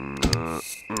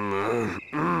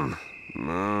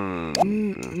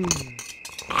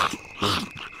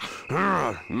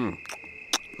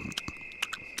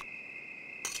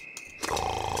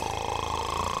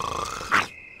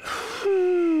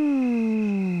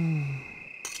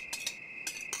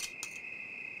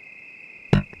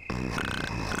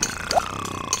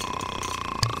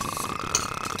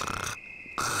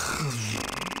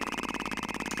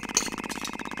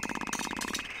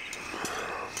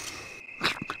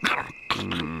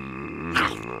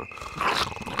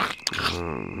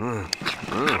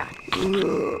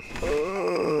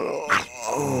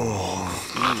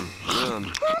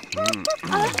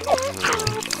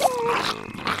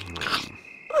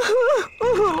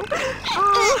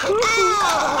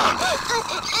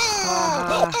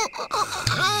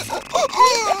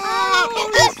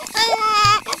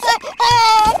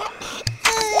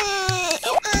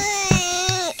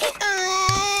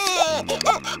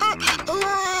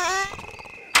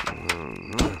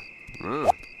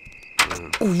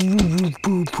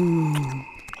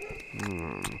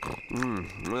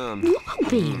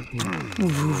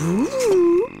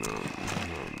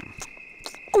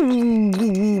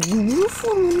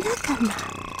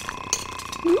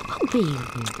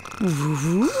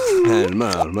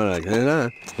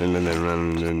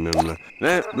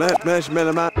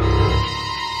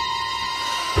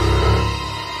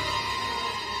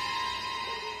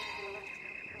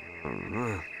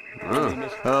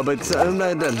 But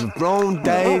the wrong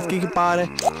days, kikipare.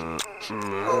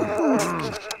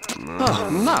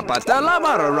 Na patala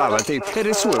maravati. It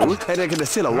is swell. It is the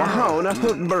silla wahona.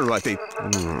 Burvati.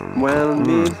 Well,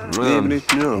 me,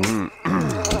 no.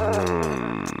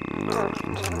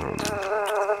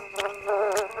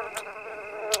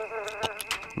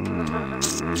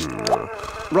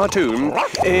 Ratoon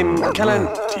in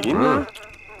Calantina.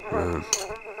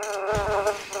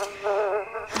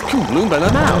 Bloom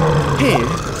now. Here,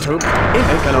 to if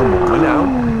I can own now.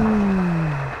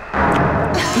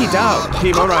 He down,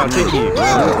 he around to you.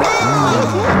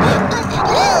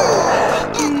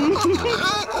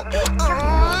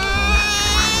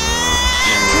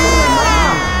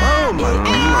 Oh my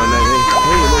God,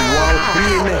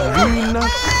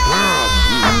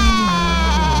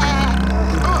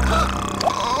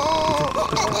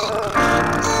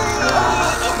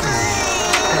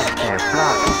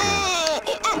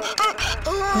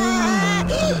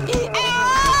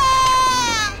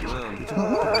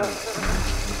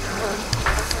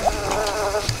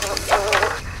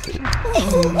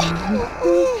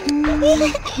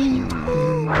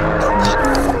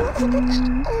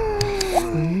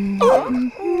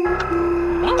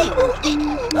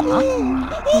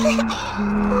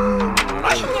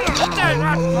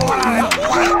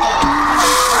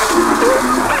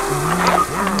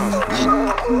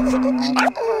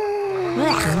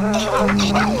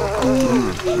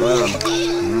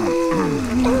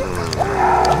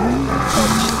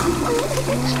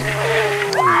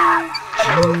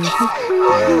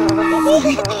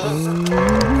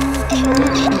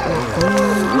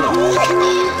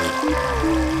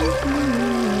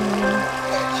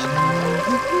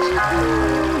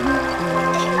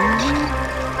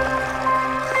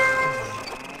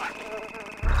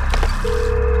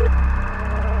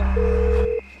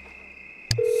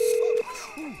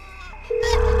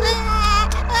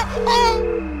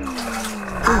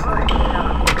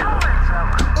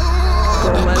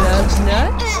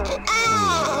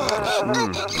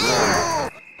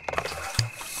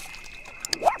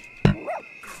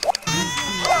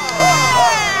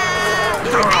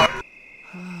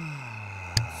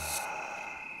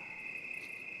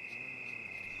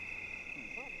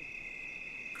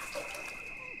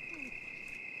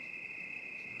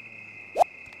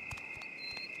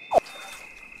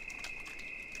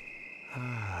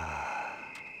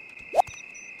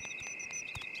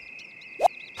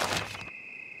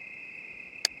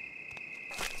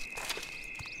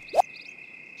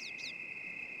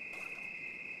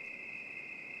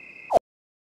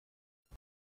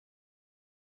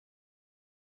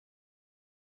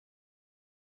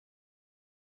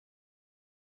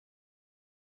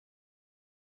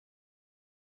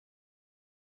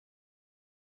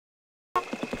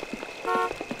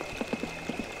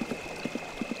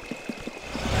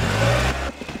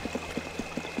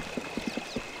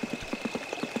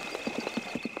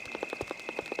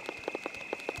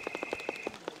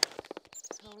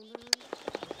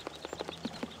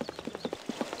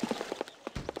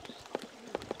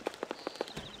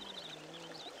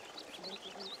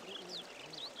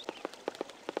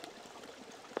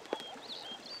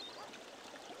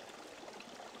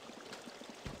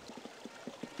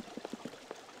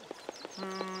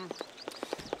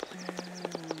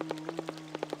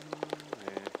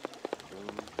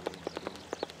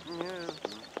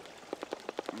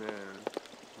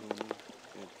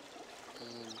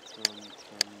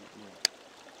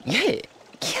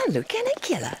 Hello, can I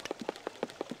kill it?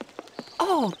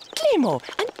 Oh, Clemo,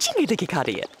 and Jingy the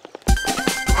Kikadi.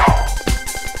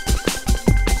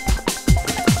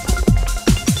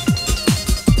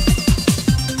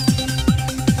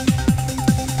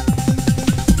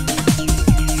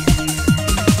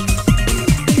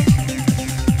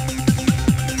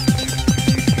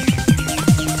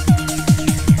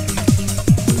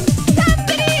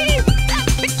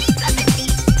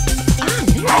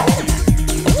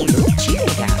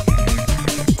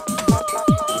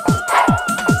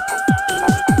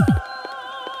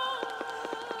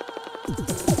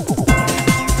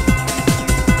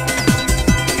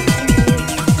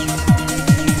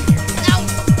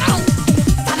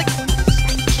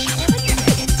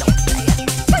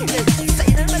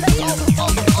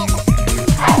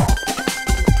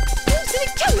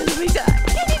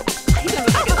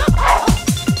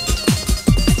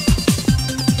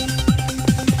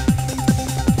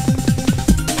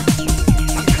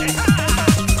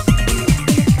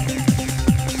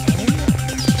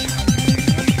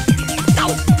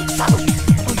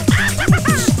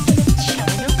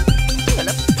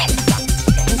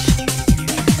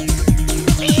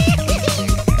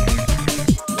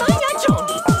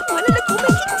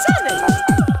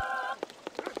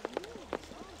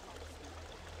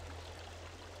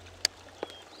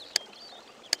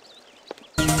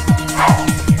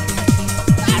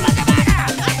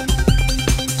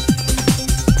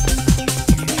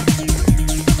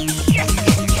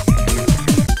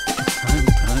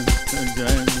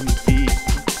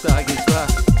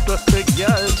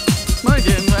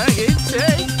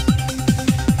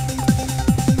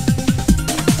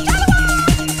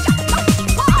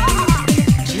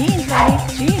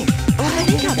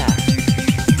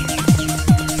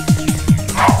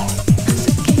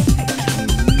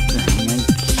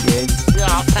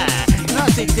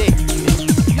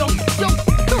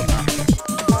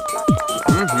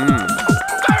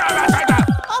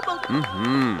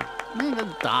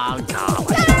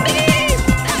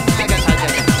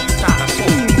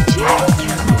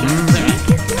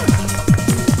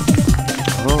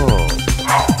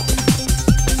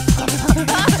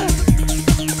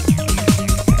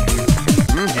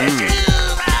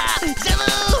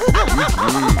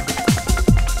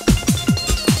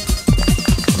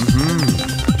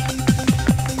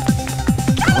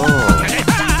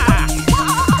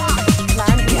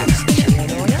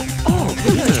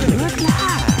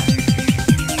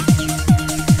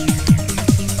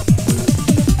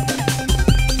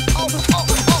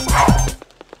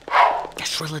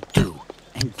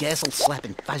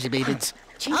 Slapping fuzzy babies.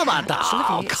 How about that?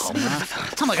 Oh, come on.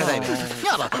 Come on, baby.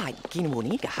 Yeah, Ah, gini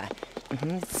bonita.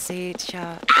 Se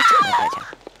cha.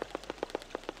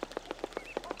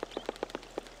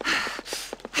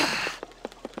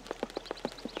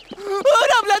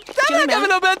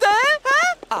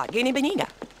 Ah, gini benina.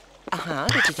 Aha,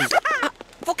 dit is.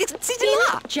 Wat is het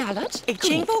là? Charlotte, ik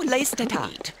ging voor leeste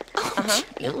taart. Aha.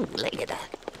 Lekker daar.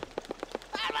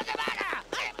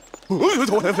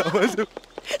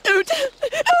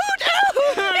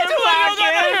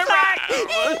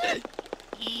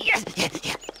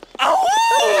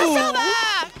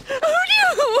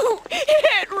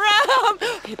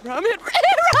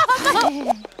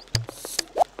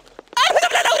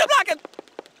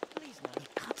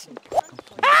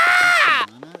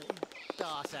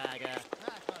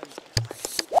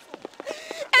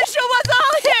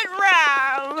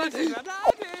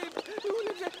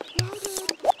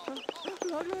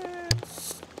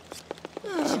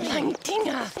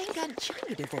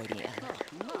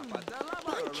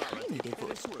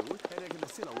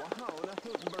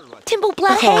 Timble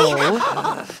Black.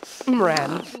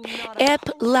 Mran.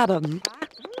 Ep Labum.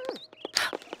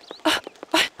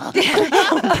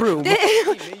 Broom.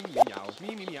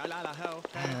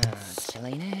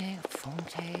 Selene,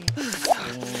 Fonte.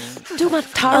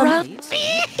 Dumatara.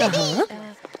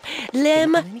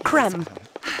 Lim Creme.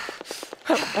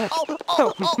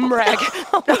 Mrag.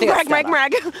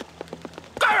 Mrag.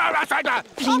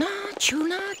 Plina,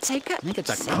 Chula, take it. Make it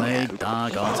a clay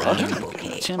dog on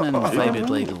Chim and faded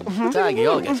legal. Daggy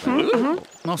August.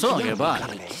 No, so goodbye.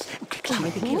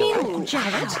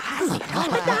 Jared.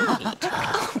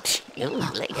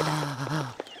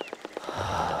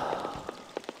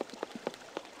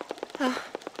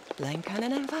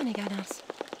 Lankanen and Vaniganas.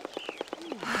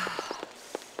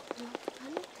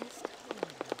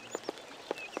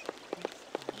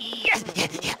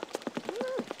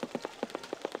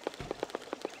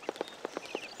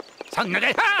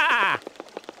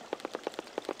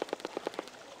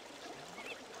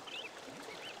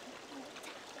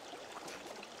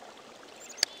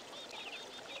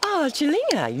 Oh,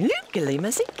 Chelina, Lucally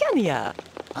Masicania.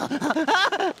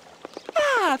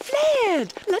 Ah,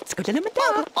 Fled. Let's go to the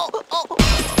madame.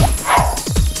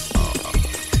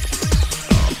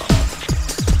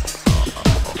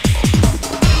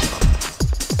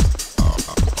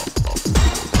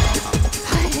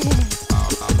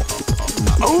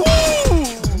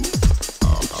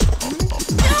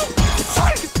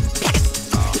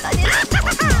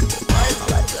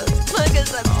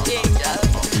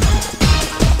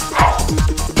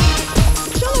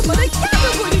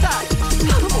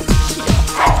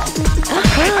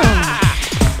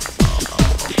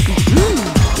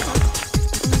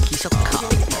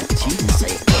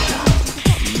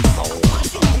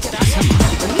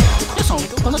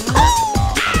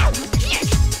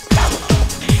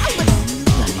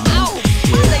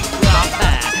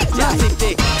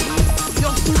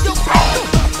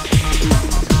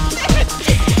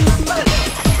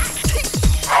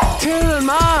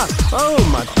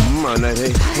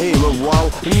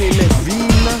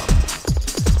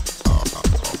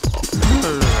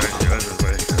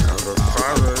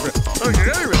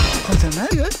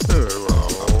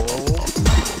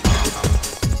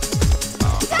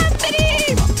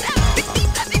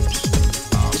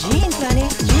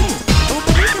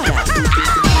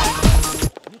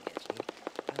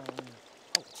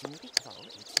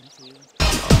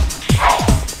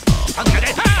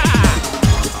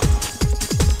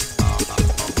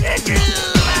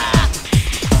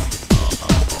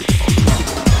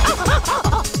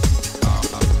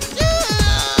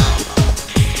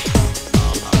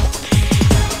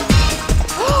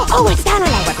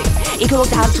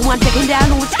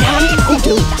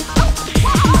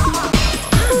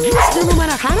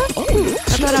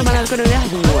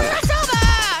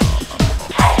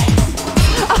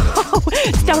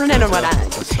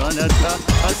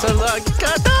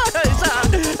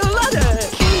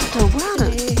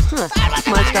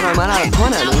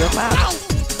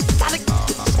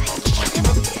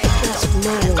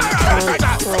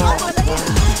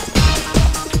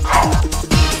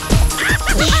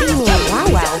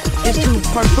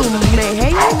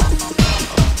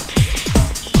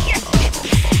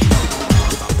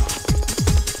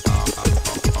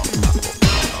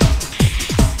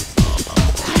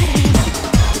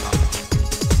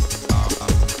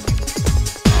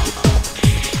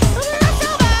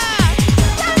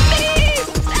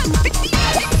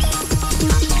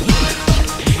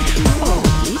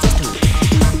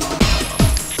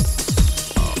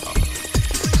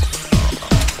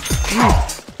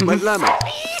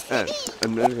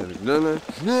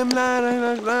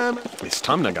 It's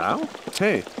time to go.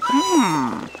 Hey.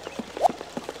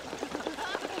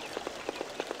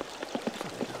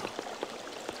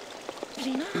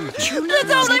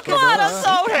 It's only part of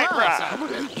so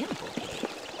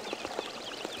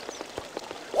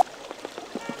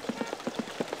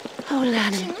Oh,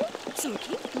 Lana.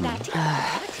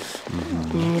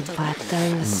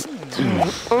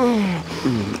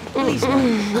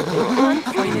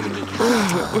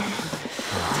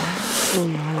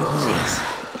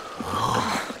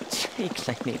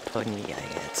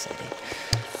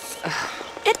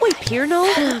 Et we Pierno?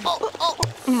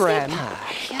 Ram.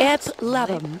 Et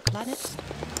Lavum.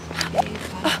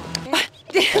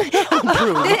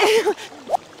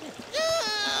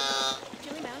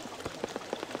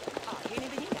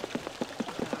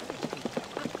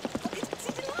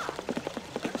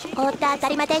 Oda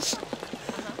Darimadesh.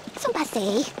 Sont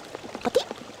passés. Poti?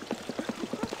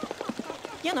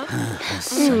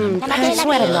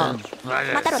 Sweater.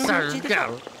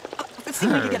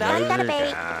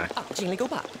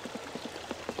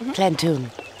 Plantoon.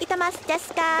 Itamas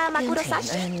Jessica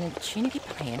Makurosashi.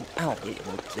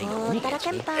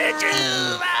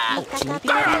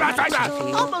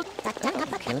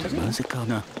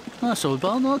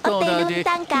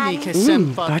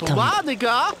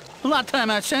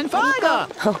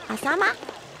 Asama?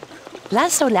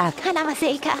 Lasolak.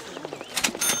 Hanamaseka.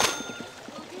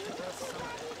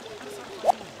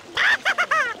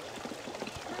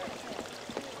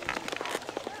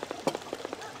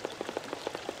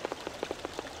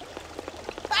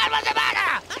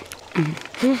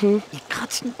 I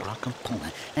katzen braken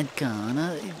pongen en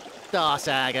kana da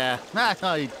saga.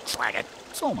 I slag it.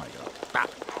 So my god.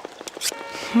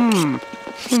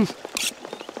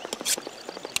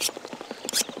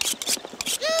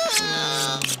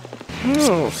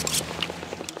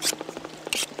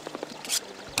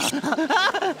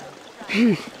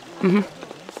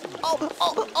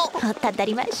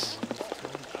 Tadarimash.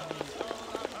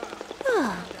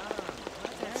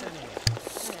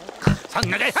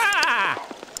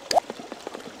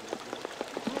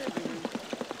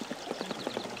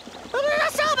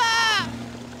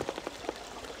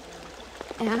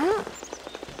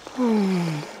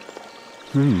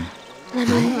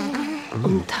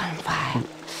 Und Tarnwein.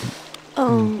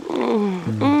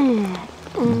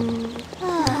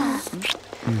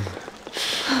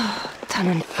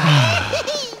 Tarnwein.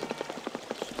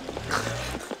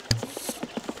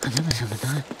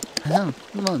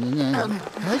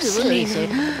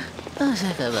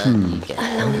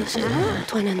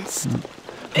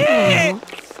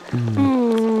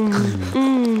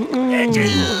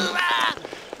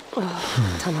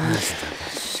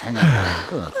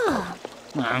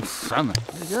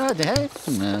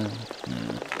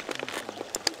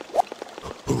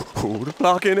 Hoe de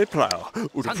plak in het plow.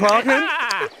 Hoe de plak in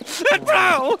het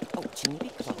plow.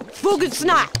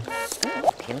 Vogelsnack!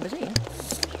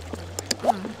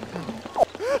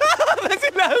 Wat is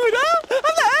het nou dan?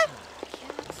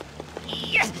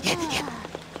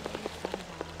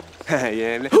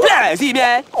 Ja, zie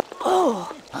je?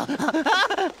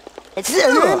 Het is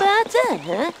een buiten,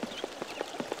 hè?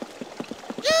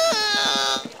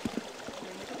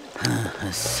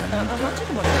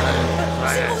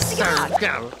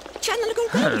 Channel go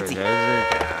crazy.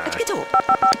 Get up.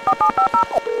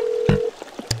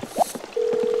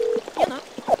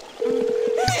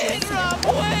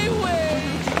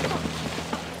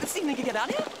 Jingle get out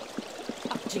here.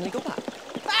 Jingle go back.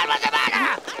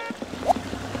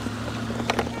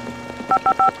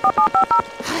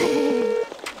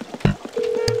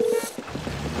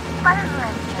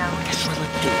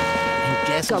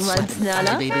 Kom maar sneller.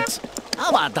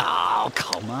 Maar daar,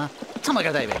 kom maar. Kom maar,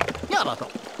 David. Ja, maar toch.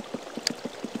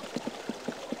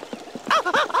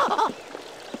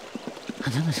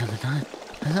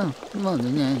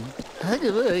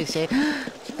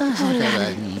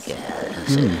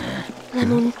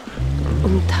 Lemon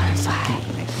und Tarnwein.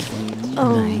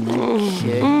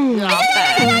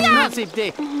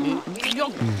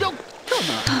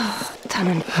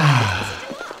 Tannenwein.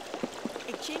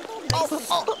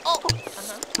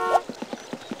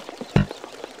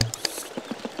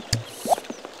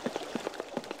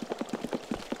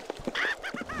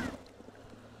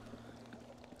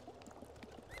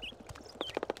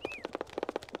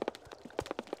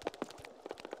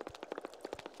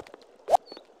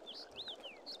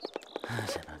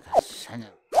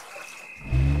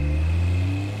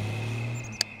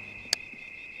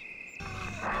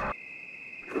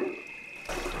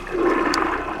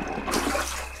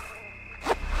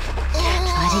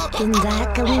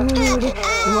 Kinderkamude,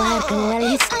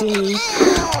 Wagelalisti,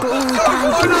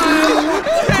 Bunkantakila,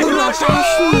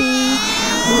 Kuratashi,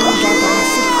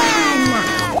 Mugadasipana,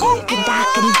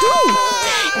 Okadakandu,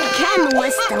 Can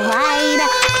Westerweide,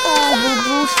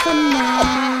 Obubufana.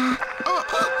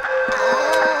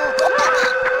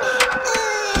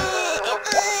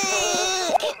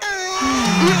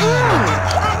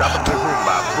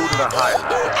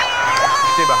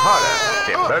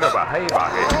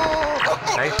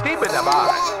 Hij stiep in de baan,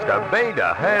 de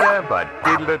benen heren, but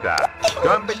diddle da.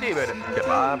 Dan bedieven de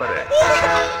babere.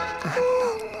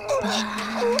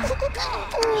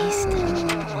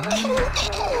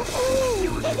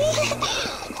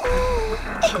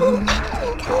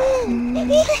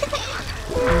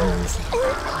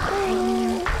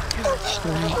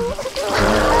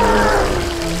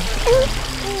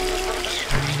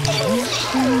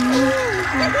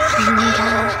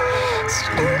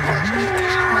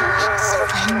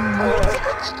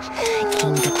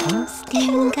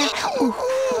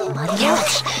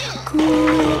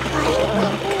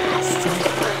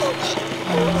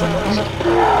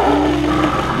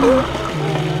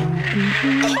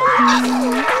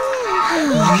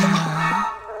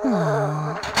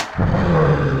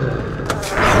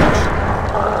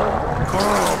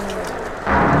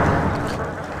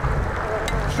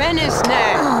 Finish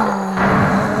now.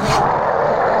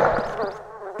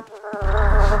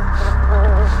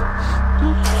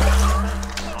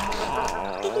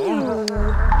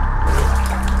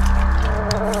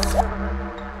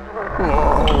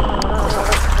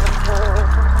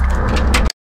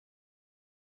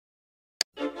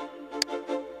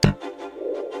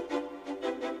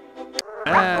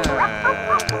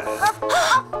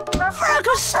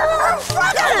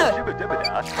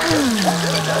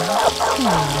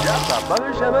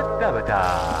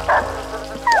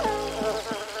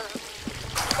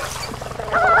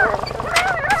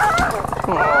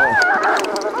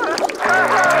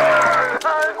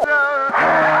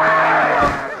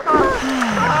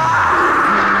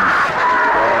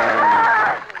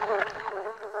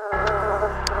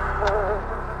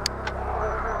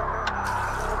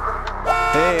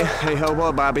 Hey, how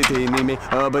about Bobby T, Mimi?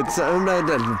 But some of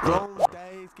the long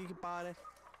days, kijk je paarden.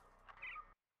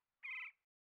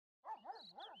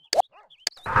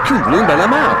 Cool luôn bà la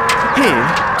mau. Hey,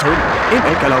 thôi, em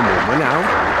ấy cả lâu mồm mới nào.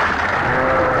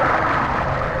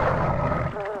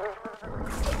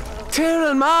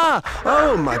 Terran ma!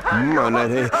 Oh my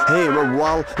man, hey, my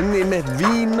wall, ni med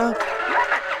vina.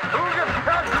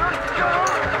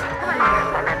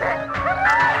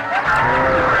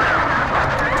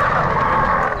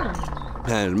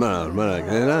 Hey, man,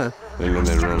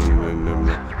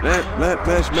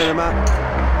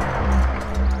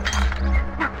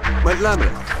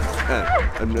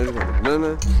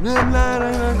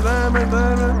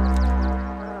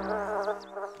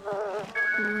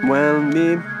 well,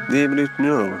 me,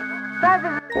 no.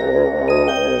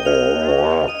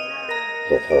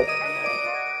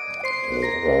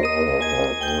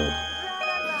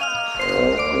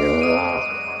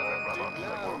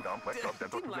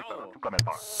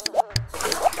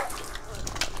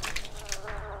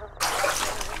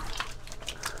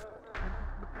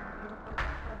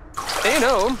 Hey,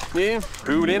 no, yeah,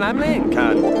 Paulina, I'm late,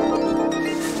 can.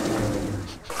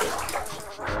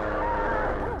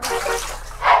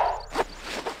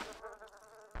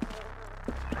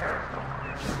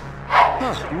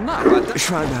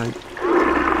 Schwanger.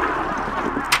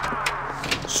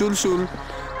 Sul.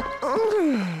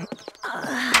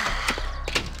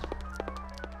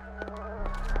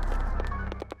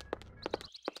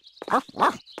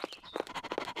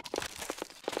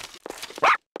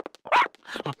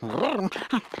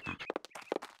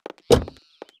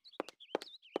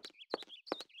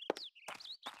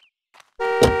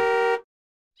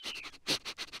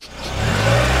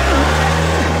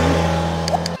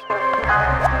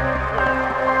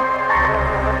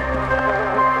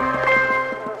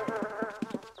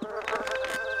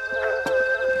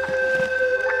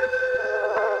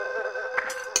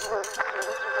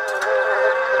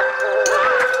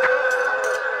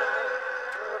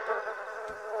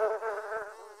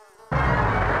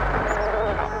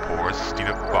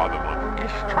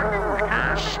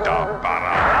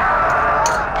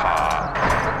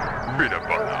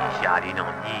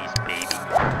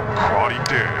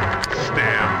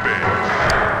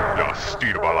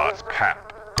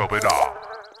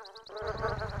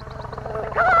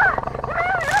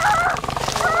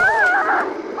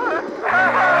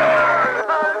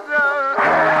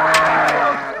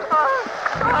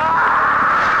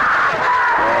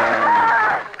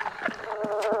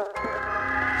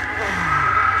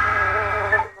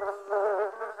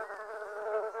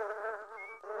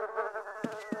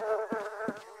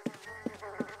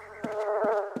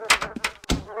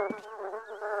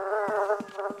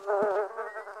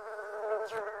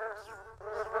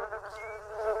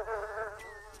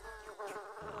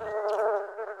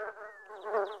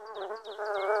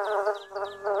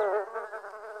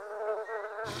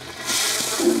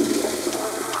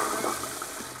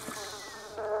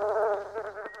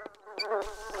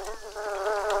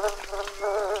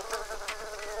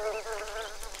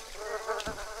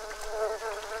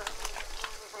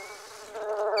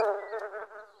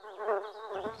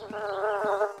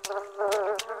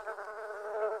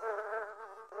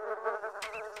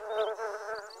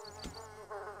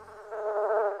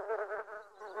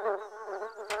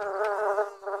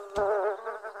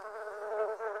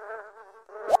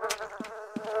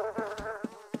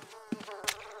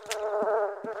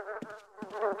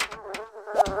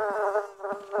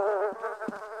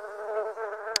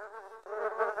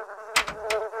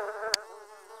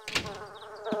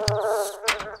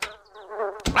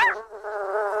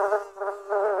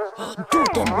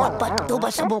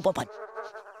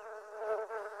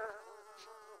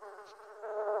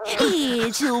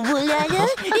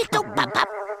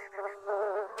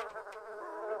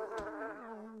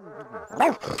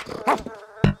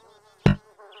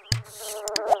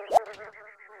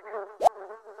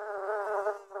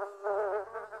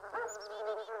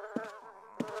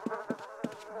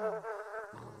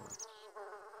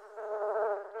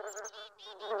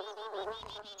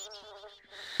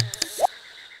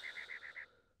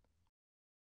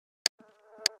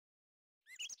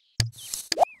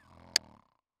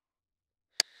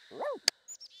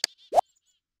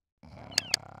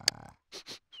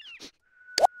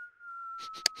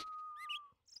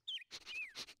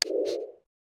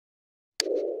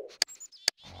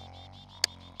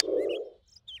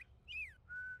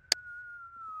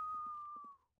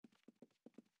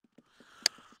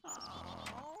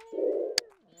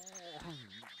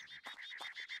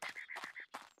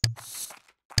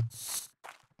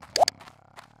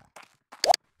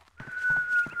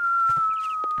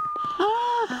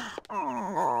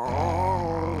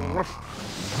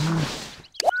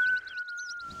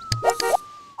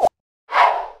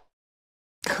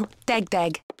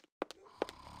 Dag.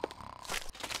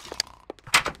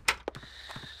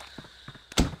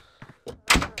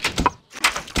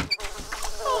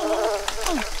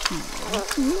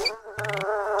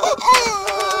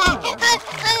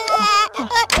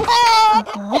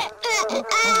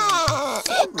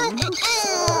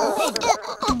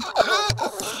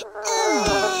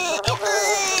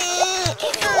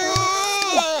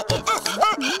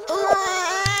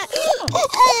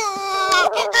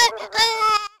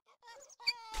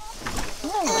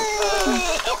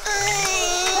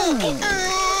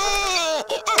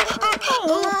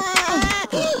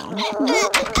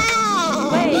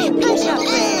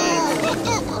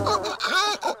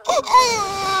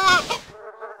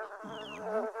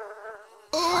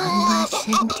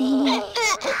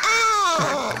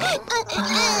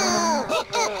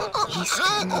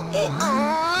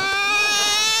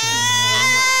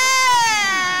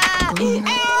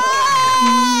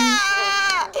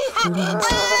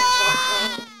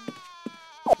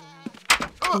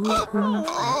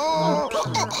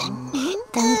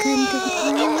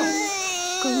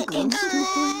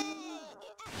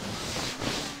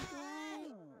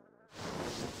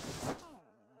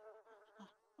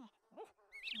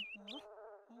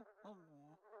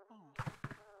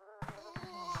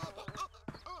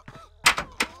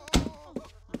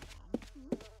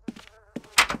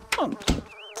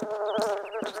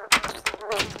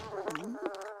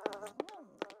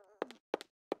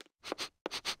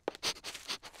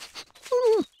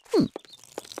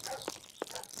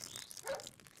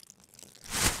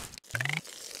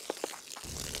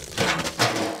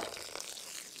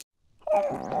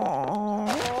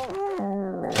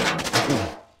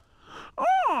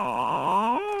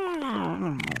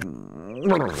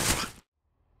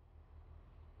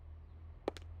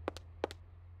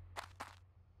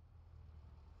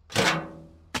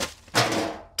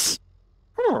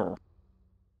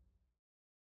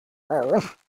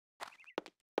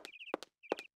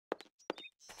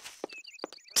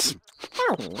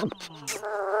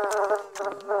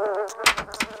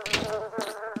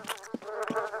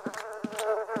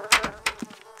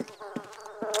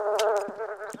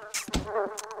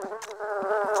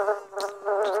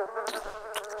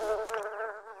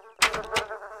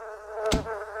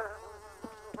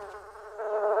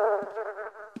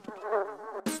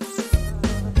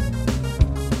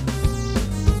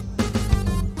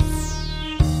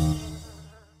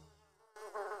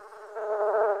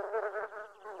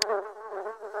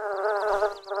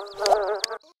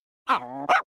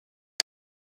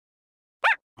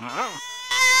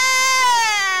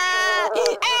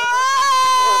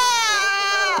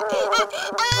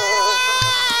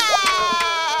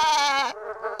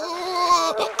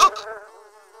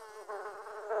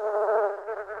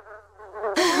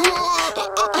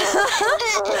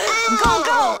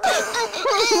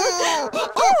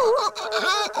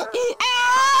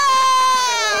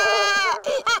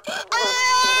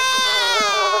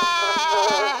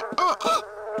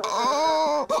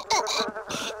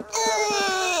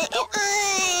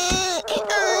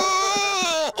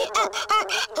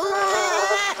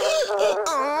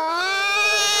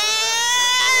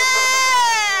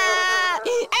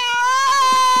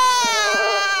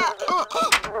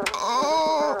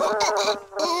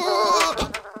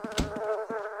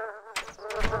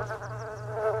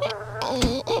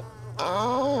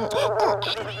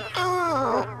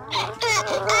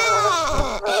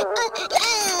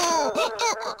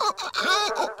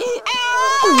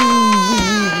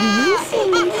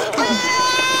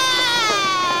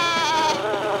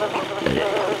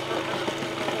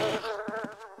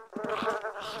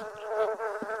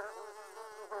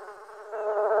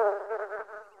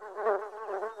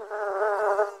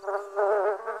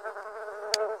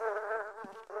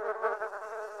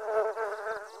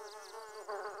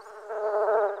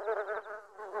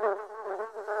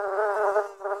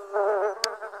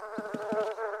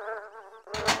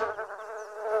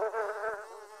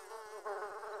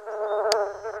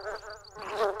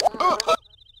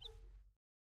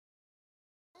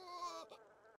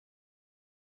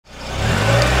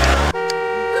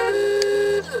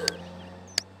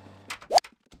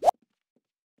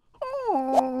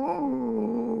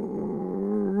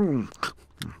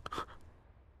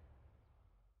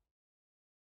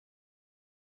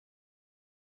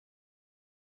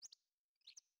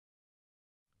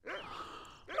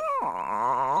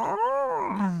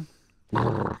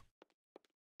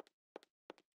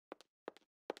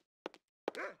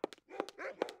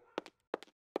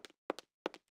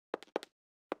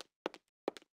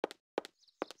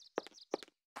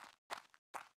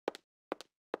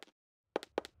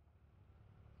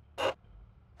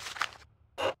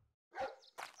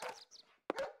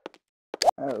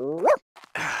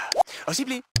 Oh,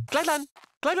 simple. Kleidland.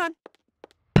 Kleidland.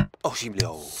 Oh, simple.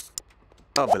 Oh.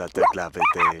 Ambela te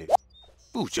clavete.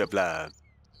 Pucha plan.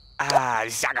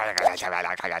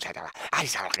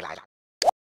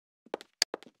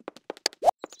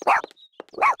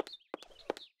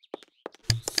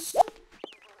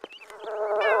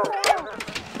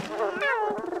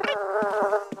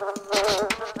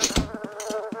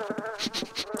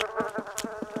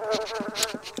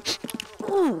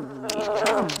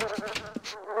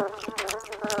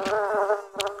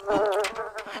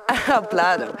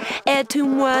 Hablado. ¿Es tu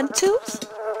muantos?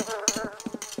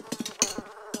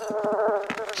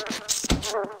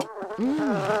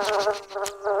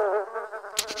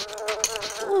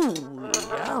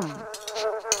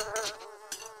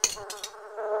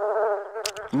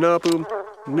 Nabum,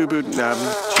 nubud, nabum.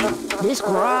 This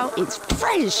growl is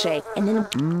fresh, and then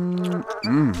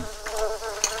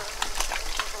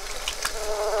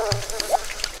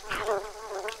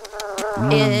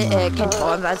kan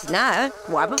få was na?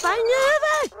 Wabba by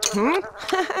never.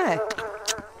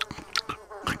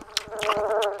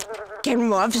 Can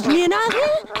Robs me another?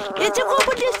 It's a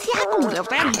couple of seconds of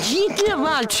that GT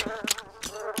much.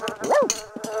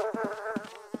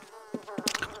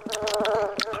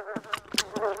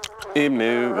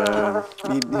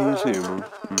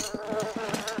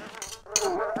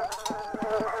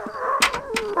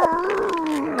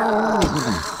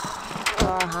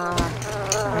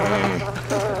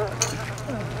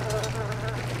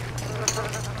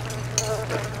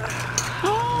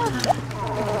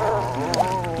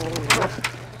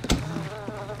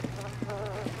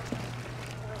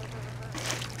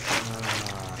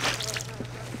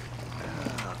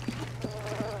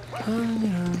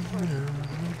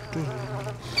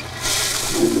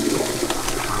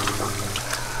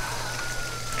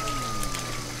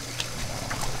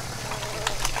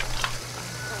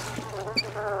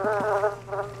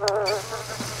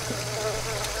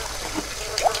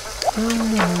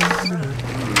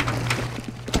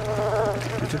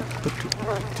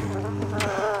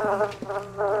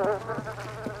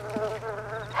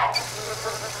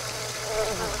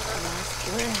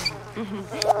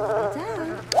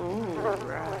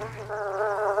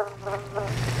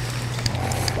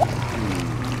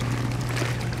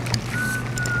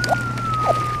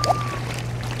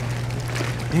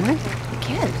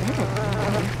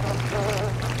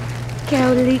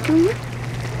 Cowlickly?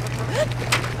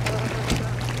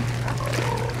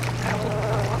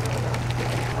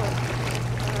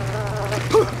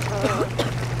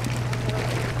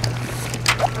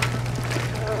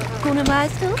 Kuna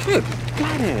Master? Good.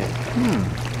 Got it.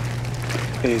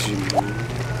 As you move.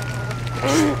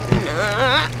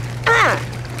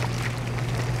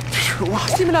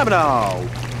 What's the matter now?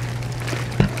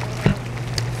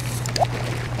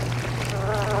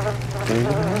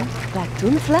 Back to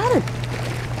the flat.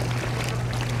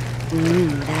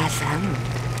 That's some.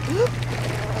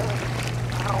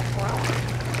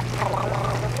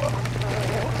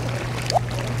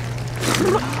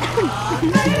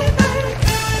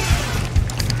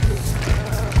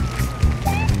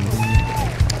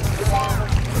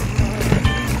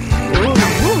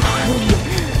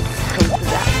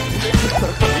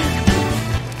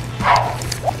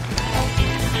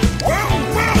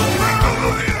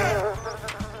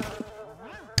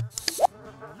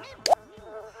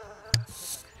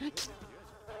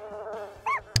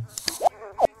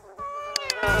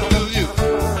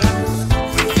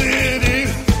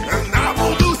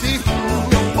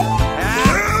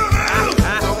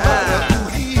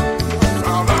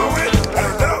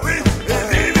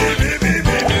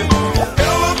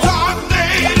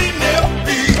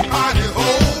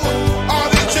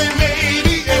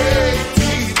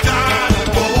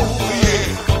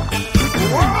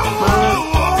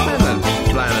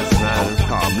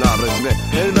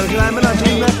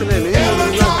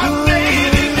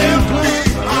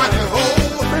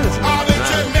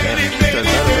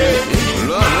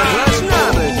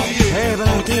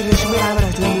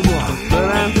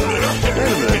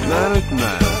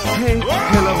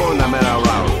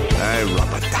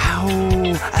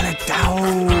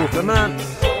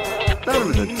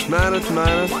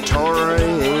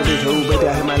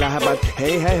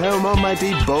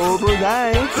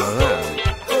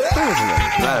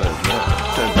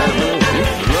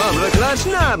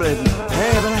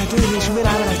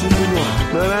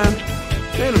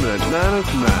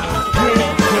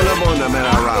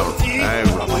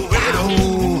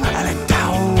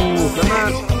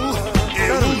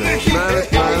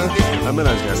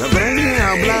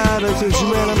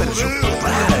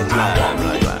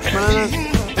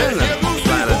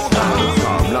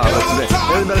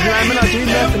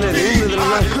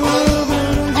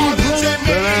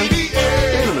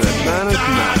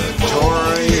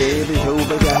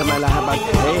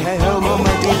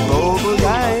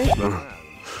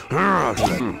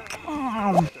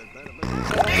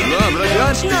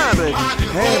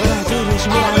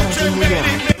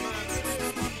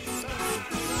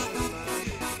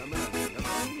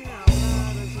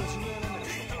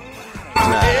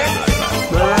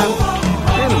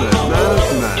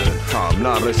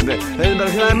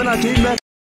 Menat